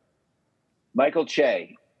 Michael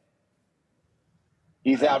Che.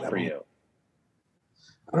 He's out for you.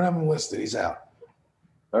 I don't have him listed. He's out.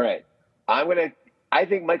 All right. I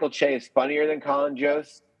think Michael Che is funnier than Colin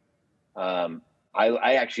Jost. I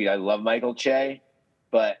love Michael Che,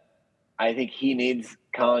 but I think he needs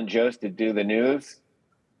Colin Jost to do the news.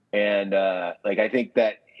 And I think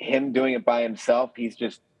that him doing it by himself, he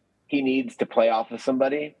needs to play off of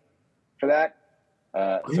somebody for that.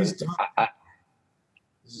 He's done.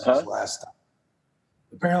 This is his last time.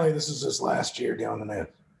 Apparently, this is his last year down the news.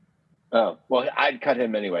 Oh, well, I'd cut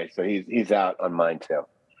him anyway, so he's out on mine too.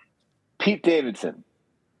 Pete Davidson.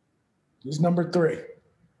 He's number 3.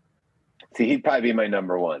 See, he'd probably be my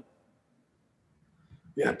number 1.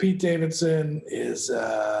 Yeah, Pete Davidson is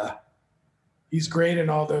He's great in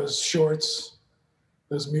all those shorts,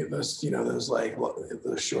 those like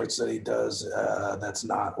those shorts that he does. That's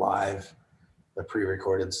not live, the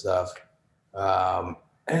pre-recorded stuff.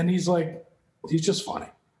 And he's just funny.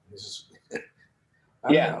 He's just,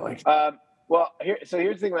 I don't know, like. Well, here's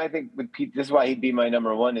the thing. I think with Pete, this is why he'd be my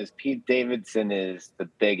number one. Is Pete Davidson is the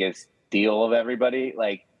biggest deal of everybody.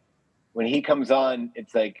 Like when he comes on,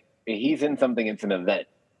 it's like he's in something. It's an event.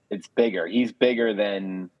 It's bigger. He's bigger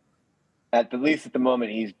than, at least at the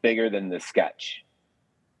moment, he's bigger than the sketch,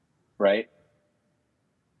 right?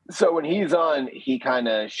 So when he's on, he kind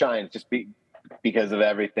of shines just because of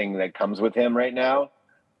everything that comes with him right now.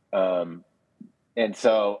 And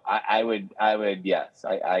so I would, yes,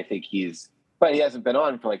 I think but he hasn't been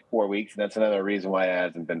on for like 4 weeks, and that's another reason why it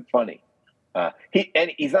hasn't been funny.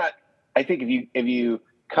 He's not. I think if you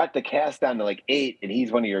cut the cast down to like 8, and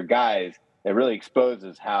he's one of your guys, it really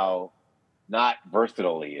exposes how not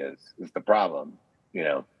versatile he is the problem,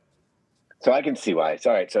 So I can see why. It's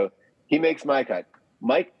all right. So he makes my cut.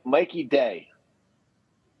 Mikey Day.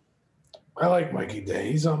 I like Mikey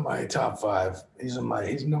Day. He's on my top 5. He's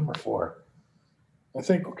number 4. I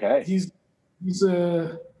think he's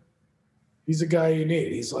a guy you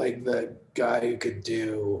need. He's like the guy who could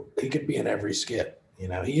be in every skit.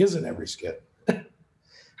 He is in every skit.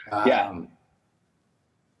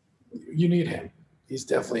 You need him. He's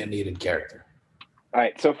definitely a needed character. All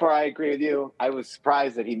right. So far, I agree with you. I was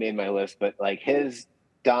surprised that he made my list, but like his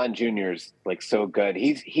Don Jr.'s like so good.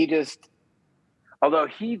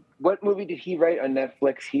 What movie did he write on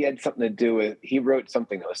Netflix? He had something to do with, he wrote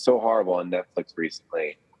something that was so horrible on Netflix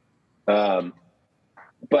recently. I'm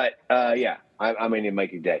going to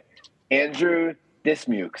Mikey Day. Andrew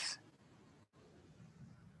Dismukes.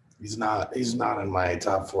 He's not in my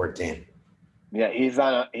top 14. Yeah, he's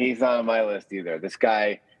not on my list either. This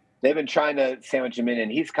guy, they've been trying to sandwich him in,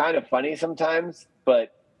 and he's kind of funny sometimes,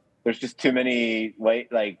 but there's just too many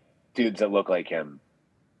white like dudes that look like him.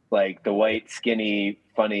 Like the white, skinny,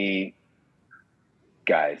 funny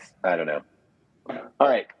guys. I don't know. All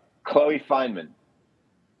right. Chloe Fineman.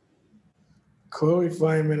 Chloe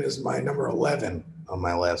Fineman is my number 11 on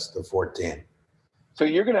my list of 14. So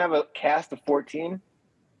you're going to have a cast of 14?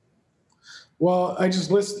 Well, I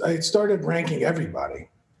started ranking everybody.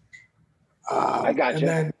 I got you.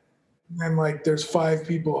 And then like there's 5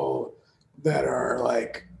 people that are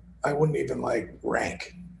like, I wouldn't even like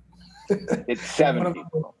rank. It's 7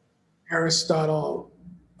 people. Aristotle,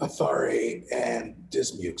 Athari, and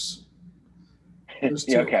Dismukes.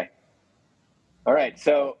 Yeah, okay. All right.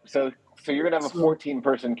 So you're going to have a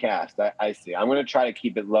 14-person cast. I see. I'm going to try to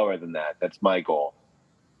keep it lower than that. That's my goal.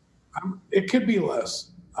 It could be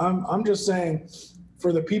less. I'm just saying,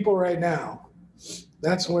 for the people right now,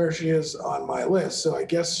 that's where she is on my list. So I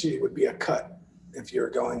guess she would be a cut if you're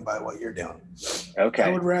going by what you're doing. Okay. I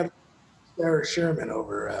would rather Sarah Sherman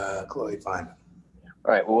over Chloe Fineman.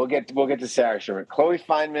 All right. Well, we'll get to Sarah Sherman. Chloe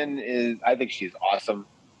Fineman I think she's awesome.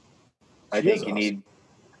 I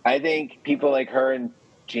think people like her and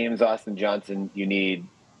James Austin Johnson, you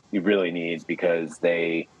really need, because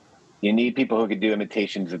you need people who can do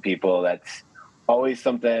imitations of people. That's always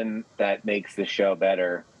something that makes the show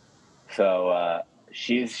better. So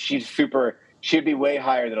she's super. She'd be way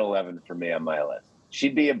higher than 11 for me on my list.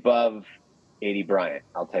 She'd be above Aidy Bryant.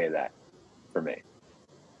 I'll tell you that for me.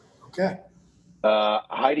 Okay.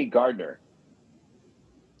 Heidi Gardner.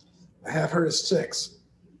 I have her as 6.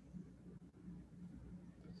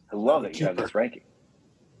 I love that you have this ranking.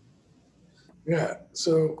 Yeah.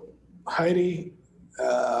 So Heidi,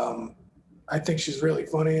 I think she's really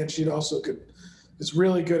funny, and she'd also is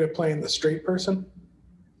really good at playing the straight person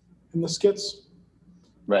in the skits.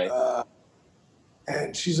 Right.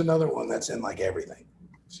 And she's another one that's in like everything.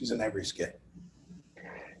 She's in every skit.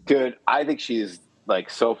 Dude, I think she's like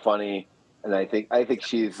so funny, and I think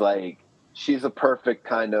she's a perfect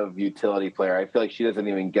kind of utility player. I feel like she doesn't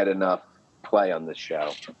even get enough play on this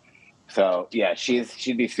show. So yeah,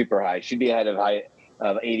 she'd be super high. She'd be ahead of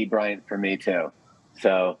Aidy Bryant for me too.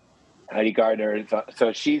 So Heidi Gardner.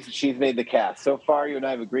 So she's made the cast. So far, you and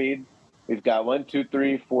I have agreed. We've got 1, 2,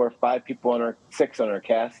 3, 4, 5 people 6 on our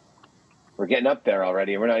cast. We're getting up there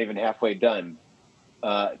already, and we're not even halfway done.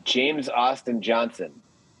 James Austin Johnson.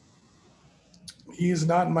 He's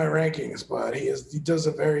not in my rankings, but he does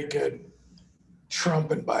a very good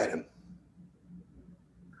Trump and Biden.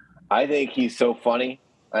 I think he's so funny.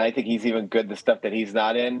 I think he's even good the stuff that he's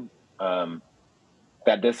not in.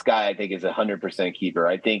 That this guy, I think, is 100% keeper.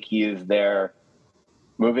 I think he is there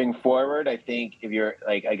moving forward. I think if you're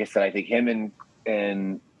like I said, I think him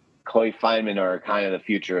and Chloe Fineman are kind of the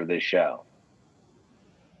future of this show.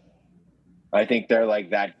 I think they're like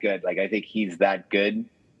that good. Like I think he's that good.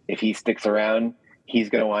 If he sticks around, he's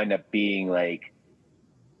going to wind up being like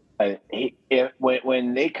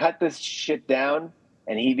when they cut this shit down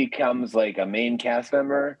and he becomes like a main cast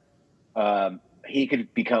member, he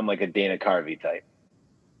could become like a Dana Carvey type.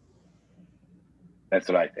 That's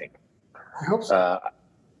what I think. I hope so.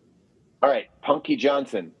 All right, Punky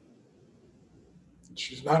Johnson.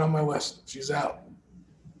 She's not on my list. She's out.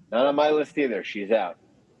 Not on my list either. She's out.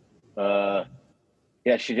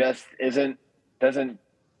 Yeah, she just doesn't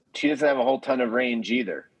have a whole ton of range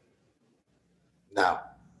either. No.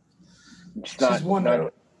 She's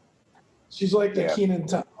like the Yeah. Kenan.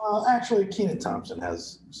 Well, actually, Kenan Thompson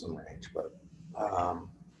has some range, but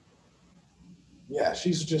yeah,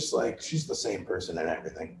 she's just like she's the same person and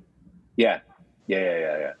everything. Yeah.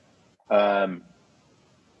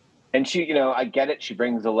 And she, you know, I get it. She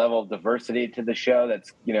brings a level of diversity to the show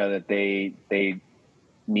that's, you know, that they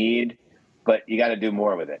need, but you got to do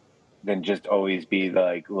more with it than just always be the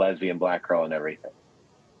like lesbian black girl and everything.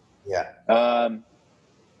 Yeah.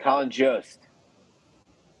 Colin Jost.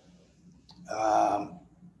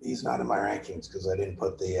 He's not in my rankings because I didn't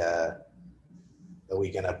put the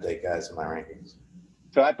Weekend Update guys in my rankings.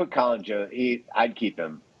 So I put Colin Jost. I'd keep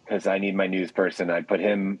him because I need my news person. I'd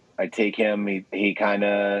take him.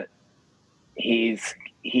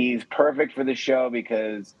 He's perfect for the show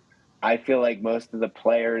because I feel like most of the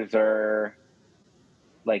players are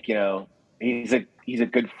like, you know, he's a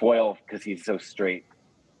good foil because he's so straight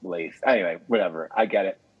laced. Anyway, whatever. I get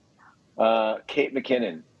it. Kate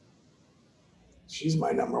McKinnon. She's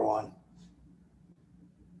my number one.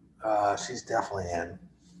 She's definitely in.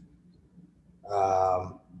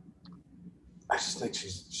 I just think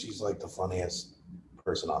she's like the funniest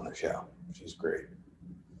person on the show. She's great.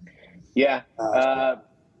 Yeah.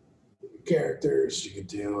 Characters she could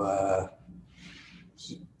do.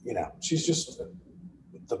 She's just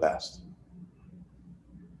the best.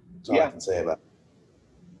 That's all I can say about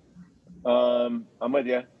it. I'm with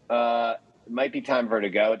you. It might be time for her to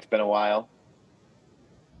go. It's been a while.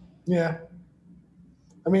 Yeah.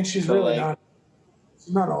 I mean, she's So, really like-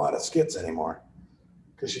 not a lot of skits anymore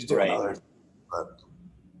because she's doing Right. other. But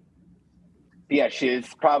Yeah,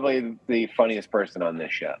 she's probably the funniest person on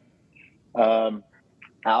this show.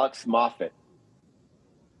 Alex Moffat.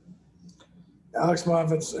 Alex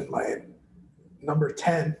Moffat's in my number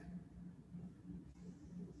 10.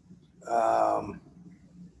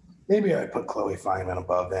 Maybe I'd put Chloe Fineman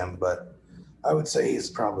above him, but I would say he's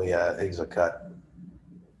probably he's a cut.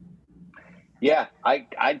 Yeah,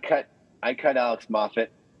 I'd cut Alex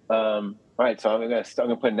Moffat. All right, so I'm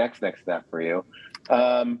gonna put next to that for you.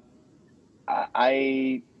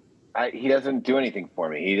 He doesn't do anything for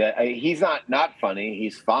me. He's not funny.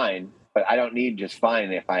 He's fine, but I don't need just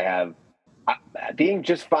fine if I have being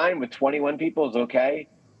just fine with 21 people is okay.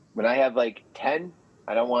 When I have like 10,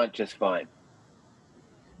 I don't want just fine.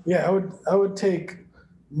 Yeah, I would take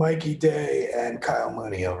Mikey Day and Kyle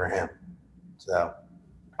Mooney over him. So,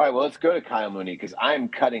 All right, well, let's go to Kyle Mooney because I'm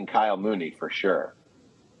cutting Kyle Mooney for sure.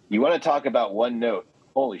 You want to talk about one note?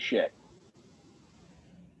 Holy shit.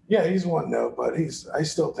 yeah, he's one note, but I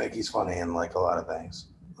still think he's funny in like a lot of things.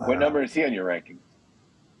 What number is he on your ranking?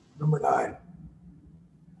 Number 9.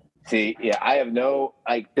 See, yeah, I have no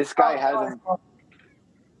like this guy hasn't.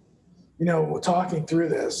 You know, talking through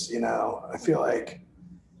this, I feel like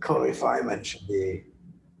Chloe Fineman should be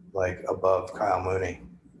like above Kyle Mooney,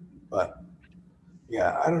 but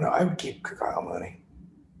yeah, I don't know. I would keep Kyle Mooney.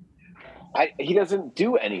 He doesn't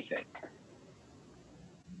do anything.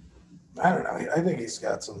 I don't know. I think he's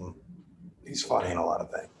funny in a lot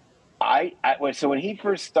of things. So when he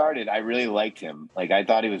first started, I really liked him. Like I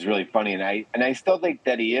thought he was really funny, and I still think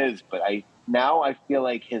that he is. But I feel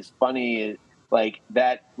like his funny is like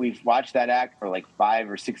that. We've watched that act for like 5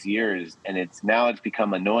 or 6 years, and it's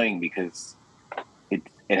become annoying because it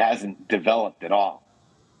hasn't developed at all.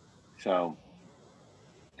 So,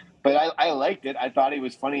 but I liked it. I thought he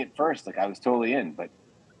was funny at first. Like I was totally in. But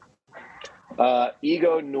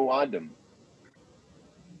Ego Nwandum.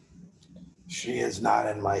 She is not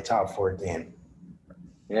in my top 14.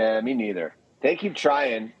 Yeah, me neither. They keep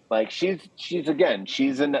trying. Like she's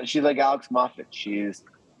like Alex Moffat. She's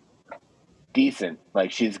decent.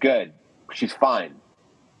 Like she's good. She's fine.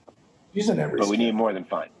 She's in every But we skit. need more than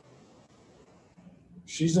fine.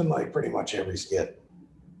 She's in like pretty much every skit.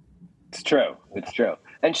 It's true.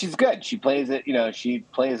 And she's good. She plays it, she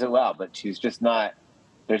plays it well, but she's just not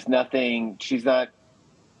there's nothing she's not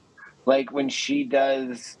like when she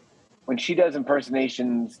does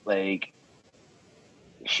impersonations, like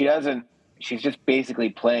she's just basically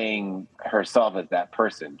playing herself as that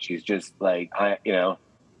person. She's just like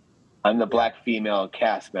I'm the black female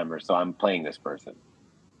cast member, so I'm playing this person.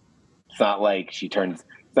 It's not like she turns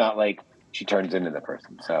into the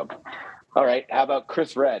person. So, all right. How about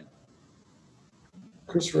Chris Red?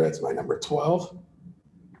 Chris Red's my number 12.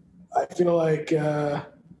 I feel like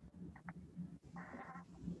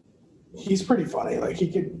he's pretty funny. Like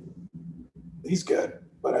he's good,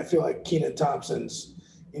 but I feel like Kenan Thompson's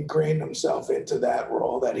ingrained himself into that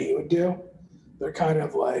role that he would do. They're kind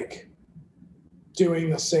of like doing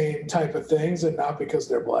the same type of things, and not because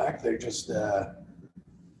they're black. They just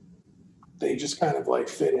kind of like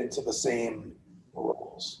fit into the same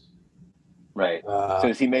roles. Right. So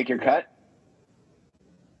does he make your cut?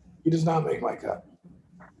 He does not make my cut.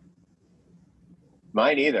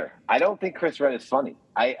 Mine either. I don't think Chris Red is funny.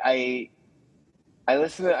 I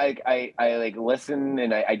listen to I like listen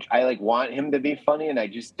and I like want him to be funny, and I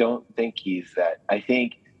just don't think he's that. I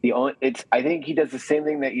think I think he does the same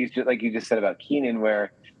thing that you just said about Kenan,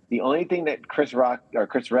 where the only thing that Chris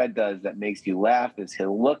Red does that makes you laugh is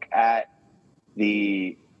he'll look at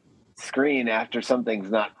the screen after something's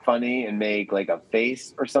not funny and make like a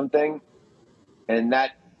face or something, and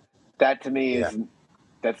that to me is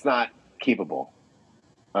that's not keepable.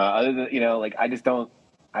 Other than like I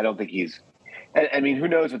don't think he's. I mean, who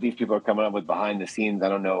knows what these people are coming up with behind the scenes? I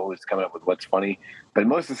don't know who's coming up with what's funny, but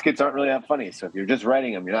most of the skits aren't really that funny. So if you're just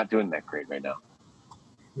writing them, you're not doing that great right now.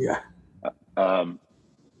 Yeah.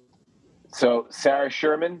 So Sarah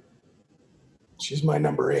Sherman. She's my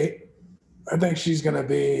number 8. I think she's going to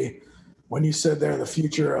be, when you said they're the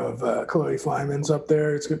future of Chloe Fineman's up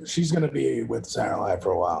there, she's going to be with Saturday Night Live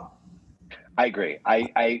for a while. I agree.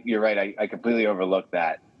 You're right. I completely overlooked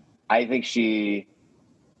that. I think she'll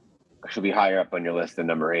be higher up on your list than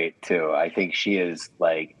number 8 too. I think she is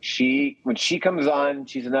like when she comes on,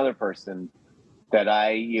 she's another person that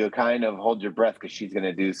you kind of hold your breath because she's going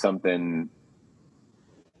to do something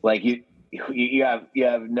like you have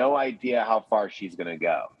no idea how far she's going to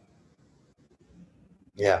go.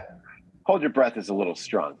 Yeah. Hold your breath is a little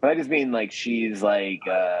strong, but I just mean like she's like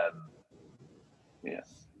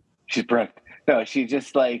she's breath. No, she's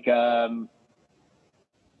just like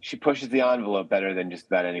she pushes the envelope better than just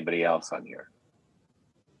about anybody else on here.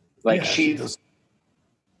 Like she does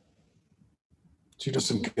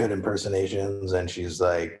some good impersonations, and she's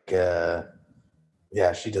like,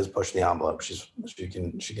 she does push the envelope. She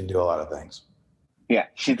can do a lot of things. Yeah,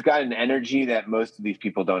 she's got an energy that most of these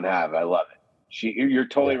people don't have. I love it. You're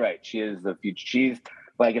totally right. She is the future. She's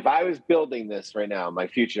like, if I was building this right now, my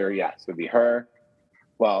future, would be her.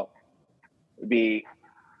 Well, when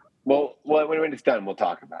it's done, we'll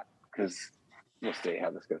talk about it because we'll see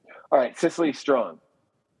how this goes. All right, Cicely Strong.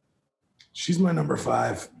 She's my number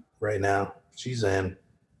 5 right now. She's in.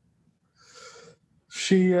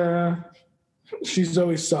 She's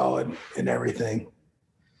always solid in everything.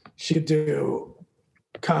 She could do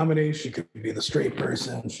comedy. She could be the straight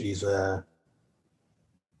person. She's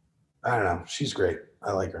I don't know. She's great.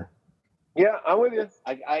 I like her. Yeah, I'm with you.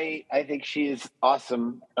 I think she's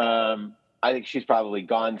awesome. I think she's probably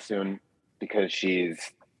gone soon because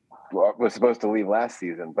was supposed to leave last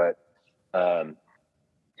season. But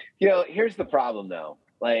here's the problem though.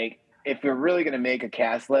 Like, if you're really going to make a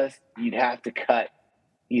cast list, you'd have to cut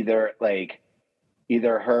either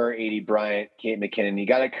her, Aidy Bryant, Kate McKinnon. You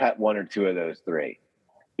got to cut one or two of those 3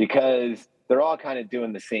 because they're all kind of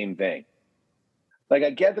doing the same thing. Like, I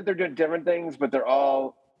get that they're doing different things, but they're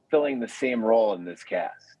all filling the same role in this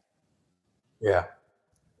cast. Yeah.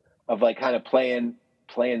 Of like kind of playing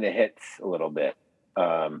the hits a little bit.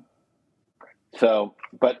 But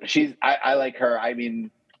I like her. I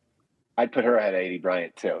mean, I'd put her ahead of Aidy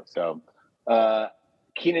Bryant too. So,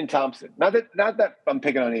 Kenan Thompson. Not that I'm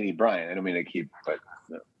picking on Aidy Bryant. I don't mean to keep, but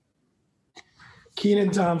no.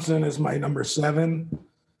 Kenan Thompson is my number 7.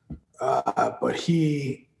 But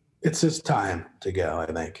it's his time to go, I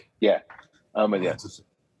think. Yeah, I'm with you.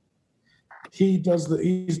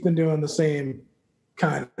 He's been doing the same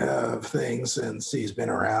kind of thing since he's been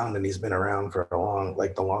around, and he's been around for the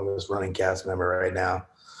longest running cast member right now.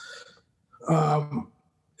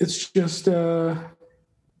 It's just,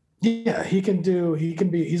 he's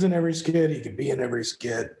in every skit. He can be in every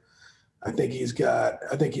skit. I think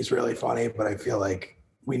he's really funny, but I feel like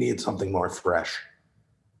we need something more fresh.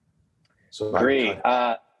 So agree.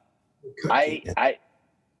 I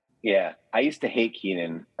used to hate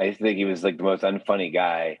Kenan. I used to think he was like the most unfunny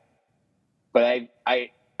guy. But I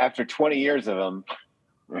after 20 years of him,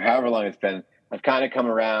 or however long it's been, I've kind of come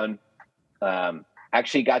around.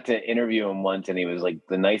 Actually got to interview him once, and he was like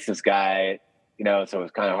the nicest guy, so it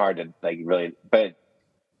was kind of hard to like really. But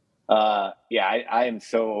I am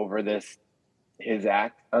so over his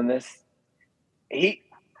act on this.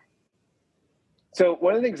 So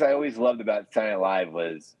one of the things I always loved about Saturday Night Live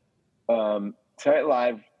was Saturday Night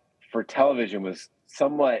Live for television was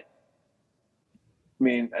somewhat. I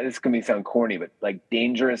mean, this is gonna sound corny, but like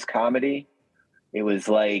dangerous comedy. It was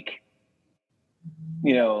like,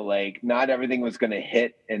 like not everything was gonna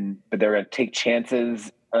hit, but they were gonna take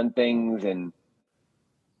chances on things, and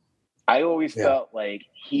I always felt like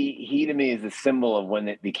he to me is a symbol of when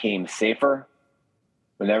it became safer,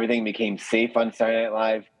 when everything became safe on Saturday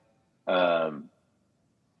Night Live,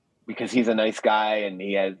 because he's a nice guy and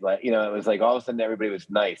he has it was like all of a sudden everybody was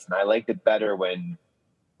nice, and I liked it better when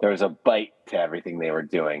there was a bite to everything they were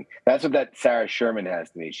doing. That's what that Sarah Sherman has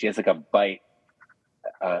to me. She has like a bite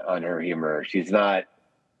on her humor. She's not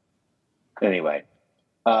anyway.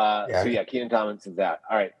 So Kenan Thompson's out.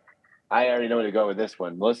 All right. I already know where to go with this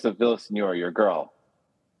one. Melissa Villaseñor, your girl.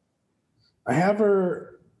 I have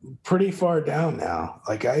her pretty far down now.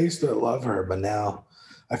 Like I used to love her, but now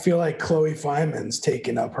I feel like Chloe Fineman's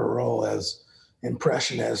taken up her role as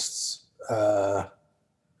impressionists.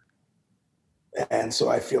 And so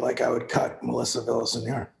I feel like I would cut Melissa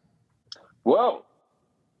Villaseñor. Whoa.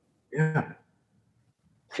 Yeah.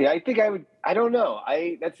 See, I think I would. I don't know.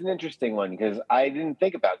 That's an interesting one because I didn't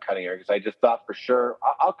think about cutting her because I just thought for sure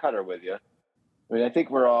I'll cut her with you. I mean, I think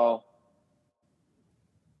we're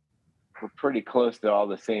pretty close to all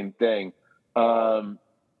the same thing. What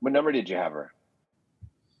number did you have her?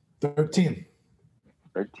 13.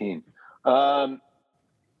 13.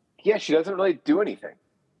 Yeah, she doesn't really do anything.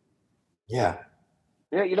 Yeah.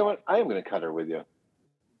 Yeah, you know what? I am going to cut her with you.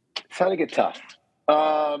 It's time to get tough.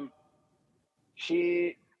 I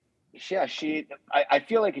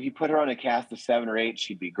feel like if you put her on a cast of 7 or 8,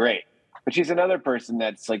 she'd be great. But she's another person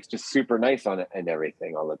that's like just super nice on it and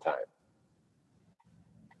everything all the time.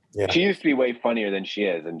 Yeah. She used to be way funnier than she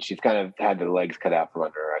is, and she's kind of had the legs cut out from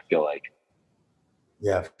under her, I feel like.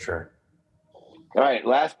 Yeah, for sure. All right,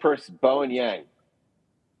 last person, Bowen Yang.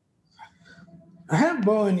 I have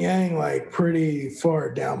Bowen Yang like pretty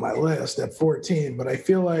far down my list at 14, but I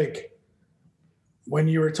feel like when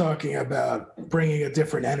you were talking about bringing a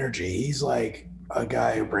different energy, he's like a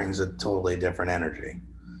guy who brings a totally different energy.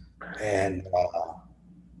 And,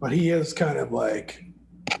 but he is kind of like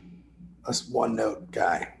a one-note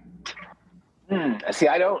guy. See,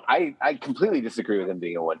 I completely disagree with him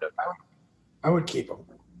being a one-note guy. I would keep him.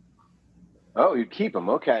 Oh, you'd keep him.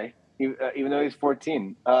 Okay. Even though he's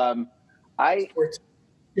 14.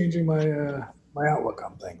 Changing my outlook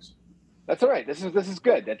on things. That's all right. This is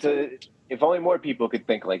good. If only more people could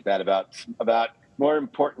think like that about more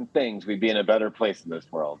important things, we'd be in a better place in this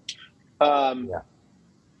world. I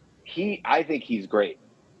think he's great,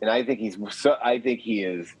 and I think he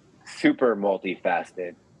is super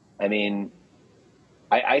multifaceted. I mean,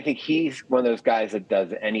 I think he's one of those guys that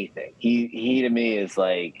does anything. He to me is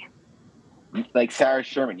like Sarah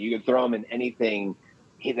Sherman. You could throw him in anything.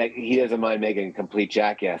 He doesn't mind making a complete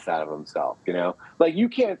jackass out of himself, Like you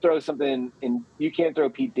can't throw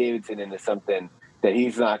Pete Davidson into something that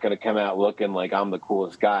he's not going to come out looking like I'm the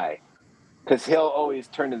coolest guy, because he'll always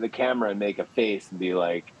turn to the camera and make a face and be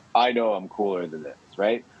like, "I know I'm cooler than this,"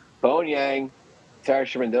 right? Bowen Yang, Sarah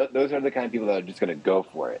Sherman, those are the kind of people that are just going to go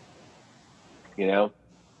for it, Yeah.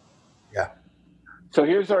 So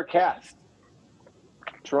here's our cast.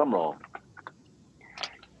 Drum roll.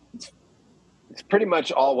 It's pretty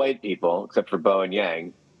much all white people except for Bowen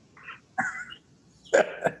Yang. All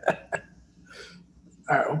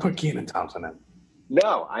right, we'll put Kenan Thompson in.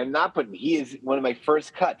 No, I'm not putting. He is one of my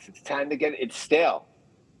first cuts. It's time to get. It's stale.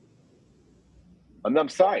 I'm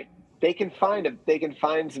sorry. They can find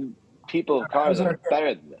some people of color that are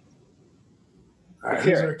better than this. All right,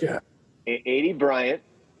 who's our cast? Aidy Bryant,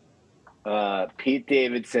 Pete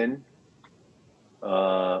Davidson,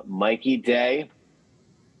 Mikey Day,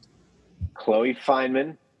 Chloe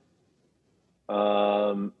Fineman,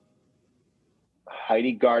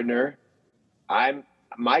 Heidi Gardner.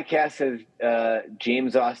 My cast has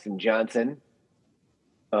James Austin Johnson.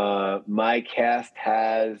 My cast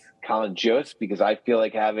has Colin Jost because I feel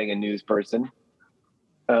like having a news person.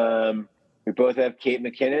 We both have Kate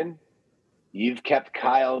McKinnon. You've kept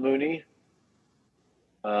Kyle Mooney.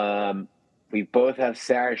 We both have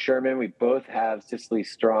Sarah Sherman. We both have Cicely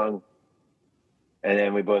Strong. And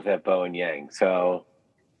then we both have Bowen Yang. So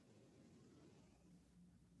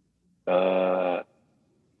I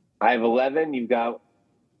have 11. You've got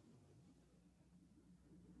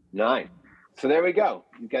 9. So there we go.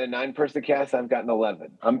 You've got a 9-person cast. I've got an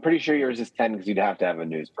 11. I'm pretty sure yours is 10 because you'd have to have a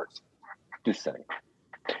news person. Just saying.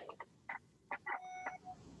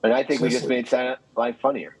 And I think we just made Saturday Night Live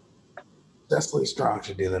funnier. Cecily Strong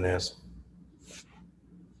should do the news.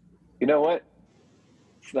 You know what?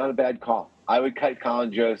 It's not a bad call. I would cut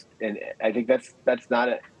Colin Jost, and I think that's not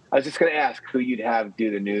a. I was just going to ask who you'd have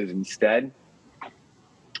do the news instead.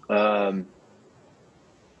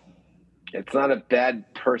 It's not a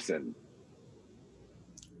bad person.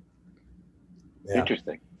 Yeah.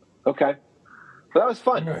 Interesting. Okay, so that was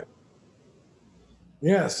fun. All right.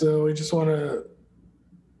 Yeah, so I just want to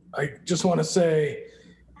say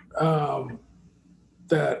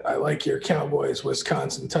that I like your Cowboys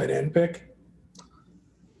Wisconsin tight end pick.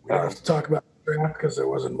 We don't have to talk about the draft because there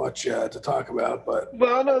wasn't much to talk about, but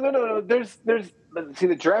Well, no. There's see,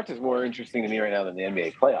 the draft is more interesting to me right now than the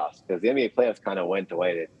NBA playoffs, because the NBA playoffs kind of went the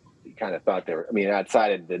way that you kind of thought they were. I mean,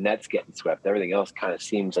 outside of the Nets getting swept, everything else kind of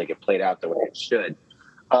seems like it played out the way it should.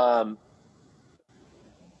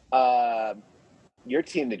 Your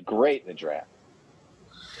team did great in the draft.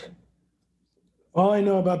 all I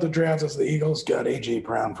know about the draft is the Eagles got A.J.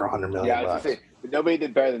 Brown for $100 million. Yeah, I was going to say, but nobody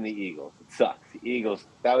did better than the Eagles. It sucks. The Eagles,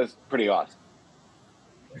 that was pretty awesome.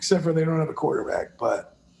 Except for they don't have a quarterback,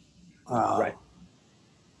 but Right.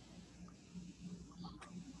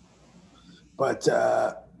 But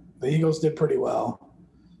the Eagles did pretty well.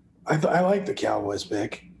 I like the Cowboys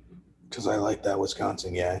pick because I like that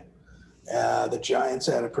Wisconsin guy. The Giants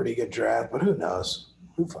had a pretty good draft, but who knows?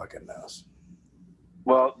 Who fucking knows?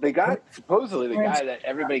 Well, they got supposedly the guy that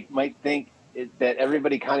everybody might think that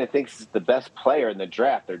everybody kind of thinks is the best player in the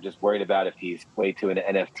draft. They're just worried about if he's way too into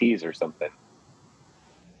NFTs or something.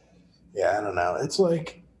 Yeah, I don't know. It's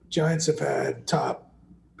like Giants have had top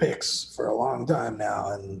picks for a long time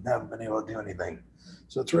now and haven't been able to do anything.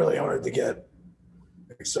 So it's really hard to get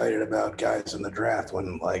excited about guys in the draft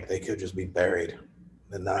when like they could just be buried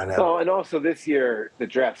and not have. Oh, and also this year the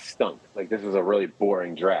draft stunk. Like, this was a really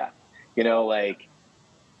boring draft. You know, like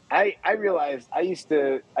I realized I used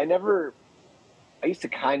to kind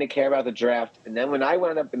of care about the draft, and then when I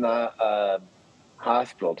wound up in the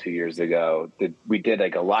hospital 2 years ago, we did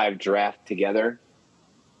like a live draft together,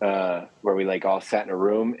 where we like all sat in a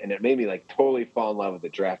room, and it made me like totally fall in love with the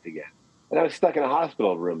draft again. And I was stuck in a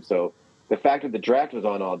hospital room, so the fact that the draft was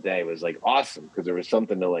on all day was like awesome because there was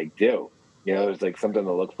something to like do. You know, there was like something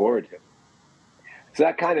to look forward to. So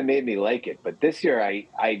that kind of made me like it. But this year I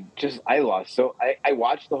lost. So I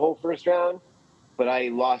watched the whole first round, but I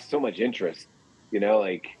lost so much interest, you know,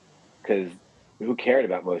 like, because who cared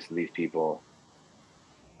about most of these people?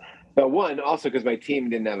 But one, also because my team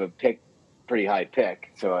didn't have a pretty high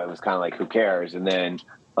pick. So I was kind of like, who cares? And then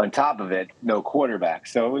on top of it, no quarterback.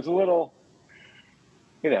 So it was a little,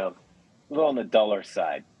 you know, a little on the duller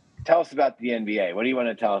side. Tell us about the NBA. What do you want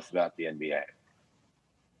to tell us about the NBA?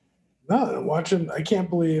 No, I'm watching. I can't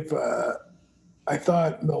believe I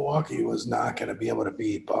thought Milwaukee was not going to be able to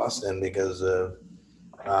beat Boston because of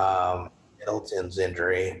Middleton's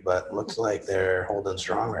injury, but looks like they're holding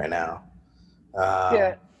strong right now.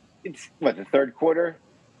 Yeah, it's what, the third quarter?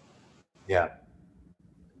 Yeah.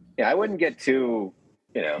 Yeah, I wouldn't get too,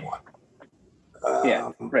 you know.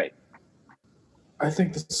 Yeah, right. I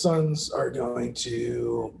think the Suns are going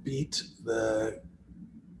to beat the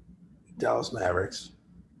Dallas Mavericks.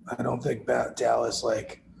 I don't think Dallas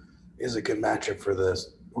like is a good matchup for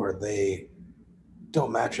this, or they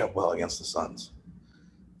don't match up well against the Suns.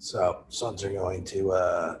 So Suns are going to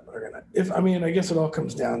I guess it all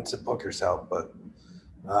comes down to Booker's health, but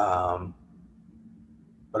I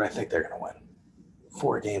think they're gonna win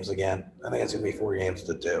 4 games again. I think it's gonna be 4 games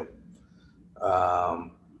to 2.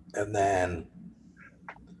 And then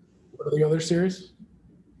what are the other series?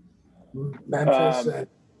 Memphis and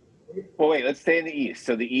well, wait, let's stay in the East.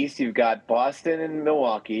 So the East, you've got Boston and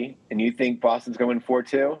Milwaukee, and you think Boston's going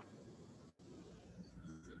 4-2?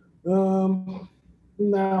 No,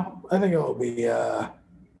 I think it'll be. I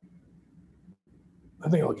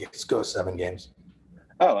think it'll go 7 games.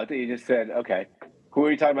 Oh, I thought you just said okay. Who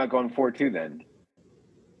are you talking about going 4-2 then?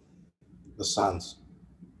 The Suns.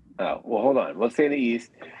 Oh, well, hold on. Let's stay in the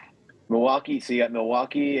East. Milwaukee. So you got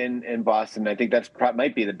Milwaukee and Boston. I think that's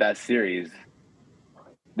might be the best series.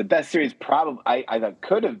 The best series probably I thought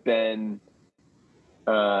could have been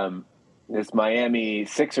this Miami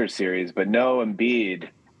Sixers series, but no Embiid.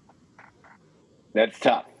 That's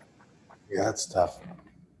tough. Yeah, that's tough.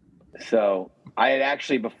 So I had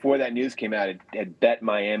actually, before that news came out, had bet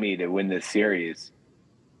Miami to win this series.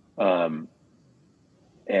 And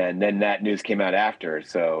then that news came out after.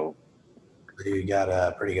 So You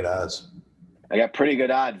got pretty good odds. I got pretty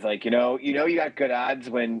good odds. Like, you got good odds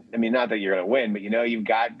when, I mean, not that you're going to win, but you've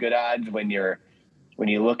got good odds when you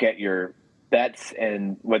look at your bets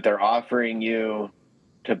and what they're offering you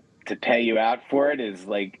to pay you out for it is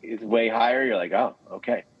way higher. You're like, oh,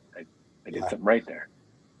 okay. I did something right there.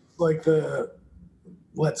 Like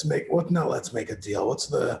let's make a deal. What's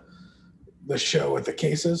the the show with the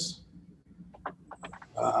cases.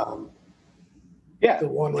 Yeah, The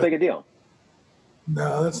one it's with like a deal.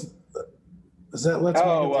 no, is that Let's Make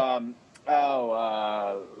It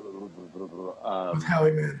with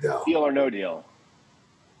Howie Mandel? Deal or No Deal.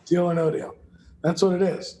 Deal or No Deal. That's what it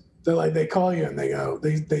is. They're like, they call you and they go,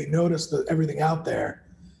 they notice that everything out there,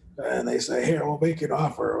 and they say, here, we'll make you an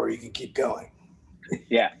offer, or you can keep going.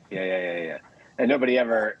 Yeah. And nobody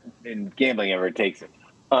ever in gambling ever takes it.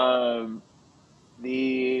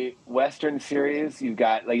 The Western series, you've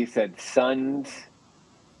got, like you said, Suns,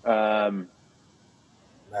 Mavericks.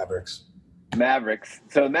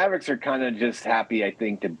 So Mavericks are kind of just happy, I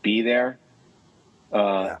think, to be there.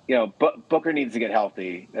 Booker needs to get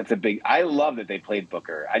healthy. That's a big. I love that they played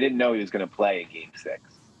Booker. I didn't know he was going to play in Game 6.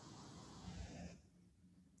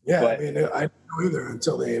 Yeah, I didn't know either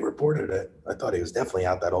until they reported it. I thought he was definitely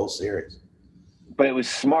out that whole series. But it was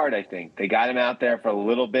smart, I think. They got him out there for a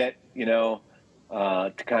little bit, to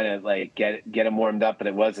kind of like get him warmed up. But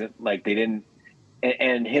it wasn't like they didn't.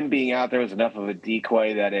 And him being out there was enough of a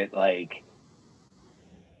decoy that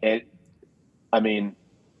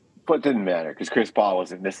but it didn't matter because Chris Paul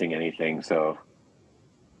wasn't missing anything. So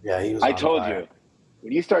yeah, he was. I told you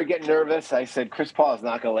when you started getting nervous, I said Chris Paul is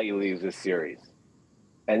not going to let you lose this series.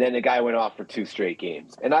 And then the guy went off for 2 straight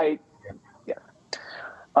games. And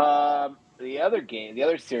the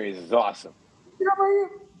other series is awesome.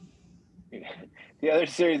 The other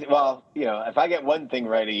series, well, if I get one thing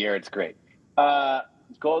right a year, it's great.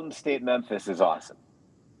 Golden State Memphis is awesome.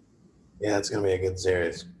 Yeah, it's going to be a good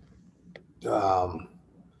series.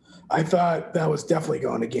 I thought that was definitely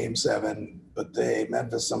going to Game 7, but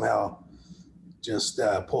Memphis somehow just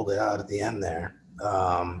pulled it out at the end there.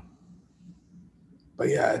 But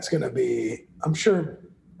yeah, it's going to be. I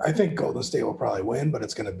think Golden State will probably win, but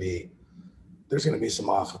there's going to be some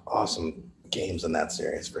awesome games in that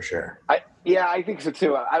series for sure. I think so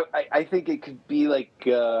too. I think it could be like.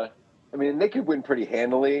 They could win pretty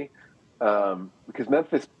handily because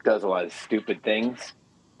Memphis does a lot of stupid things.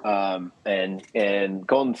 And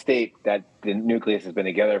Golden State, that the nucleus has been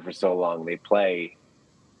together for so long, they play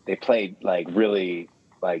like really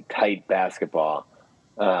like tight basketball,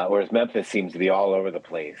 whereas Memphis seems to be all over the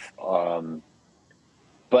place.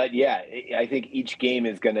 But yeah, I think each game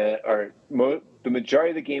is the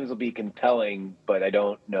majority of the games will be compelling, but I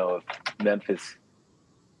don't know if Memphis,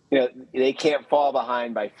 they can't fall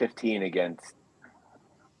behind by 15 against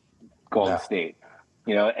Golden State.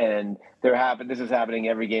 And this is happening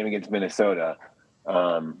every game against Minnesota.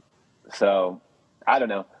 So I don't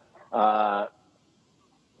know.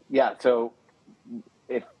 So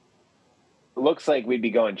it looks like we'd be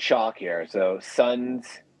going chalk here. So Suns,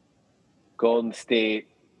 Golden State,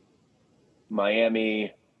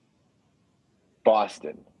 Miami,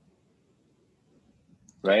 Boston.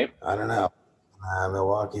 Right? I don't know.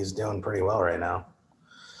 Milwaukee's doing pretty well right now.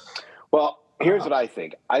 Well, here's what I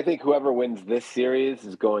think. I think whoever wins this series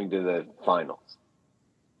is going to the finals.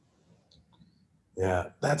 Yeah,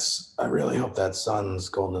 I really hope that Suns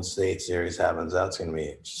Golden State series happens. That's going to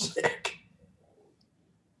be sick.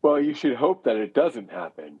 Well, you should hope that it doesn't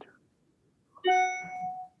happen.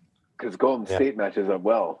 Because Golden State matches up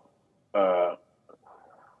well. But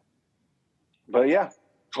yeah,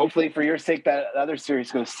 hopefully for your sake that other series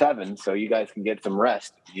goes 7 so you guys can get some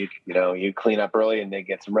rest. You clean up early and they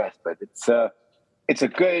get some rest. But it's a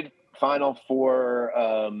good Final Four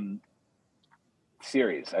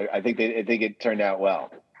series. I think it turned out well.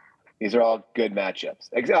 These are all good matchups.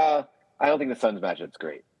 I don't think the Suns matchup's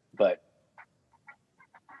great, but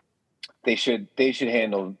they should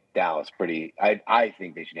handle Dallas pretty. I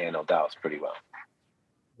think they should handle Dallas pretty well.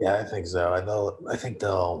 Yeah, I think so. I think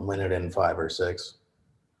they'll win it in 5 or 6.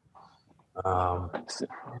 Fucking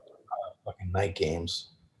night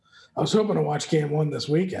games. I was hoping to watch Game 1 this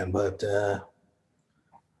weekend, but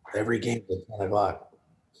every game's at 10 o'clock.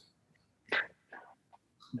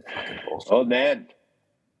 Old man.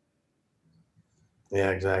 Yeah,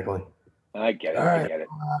 exactly. I get it. All right. I get it.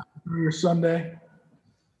 Your Sunday.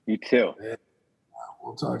 You too.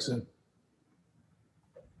 We'll talk soon.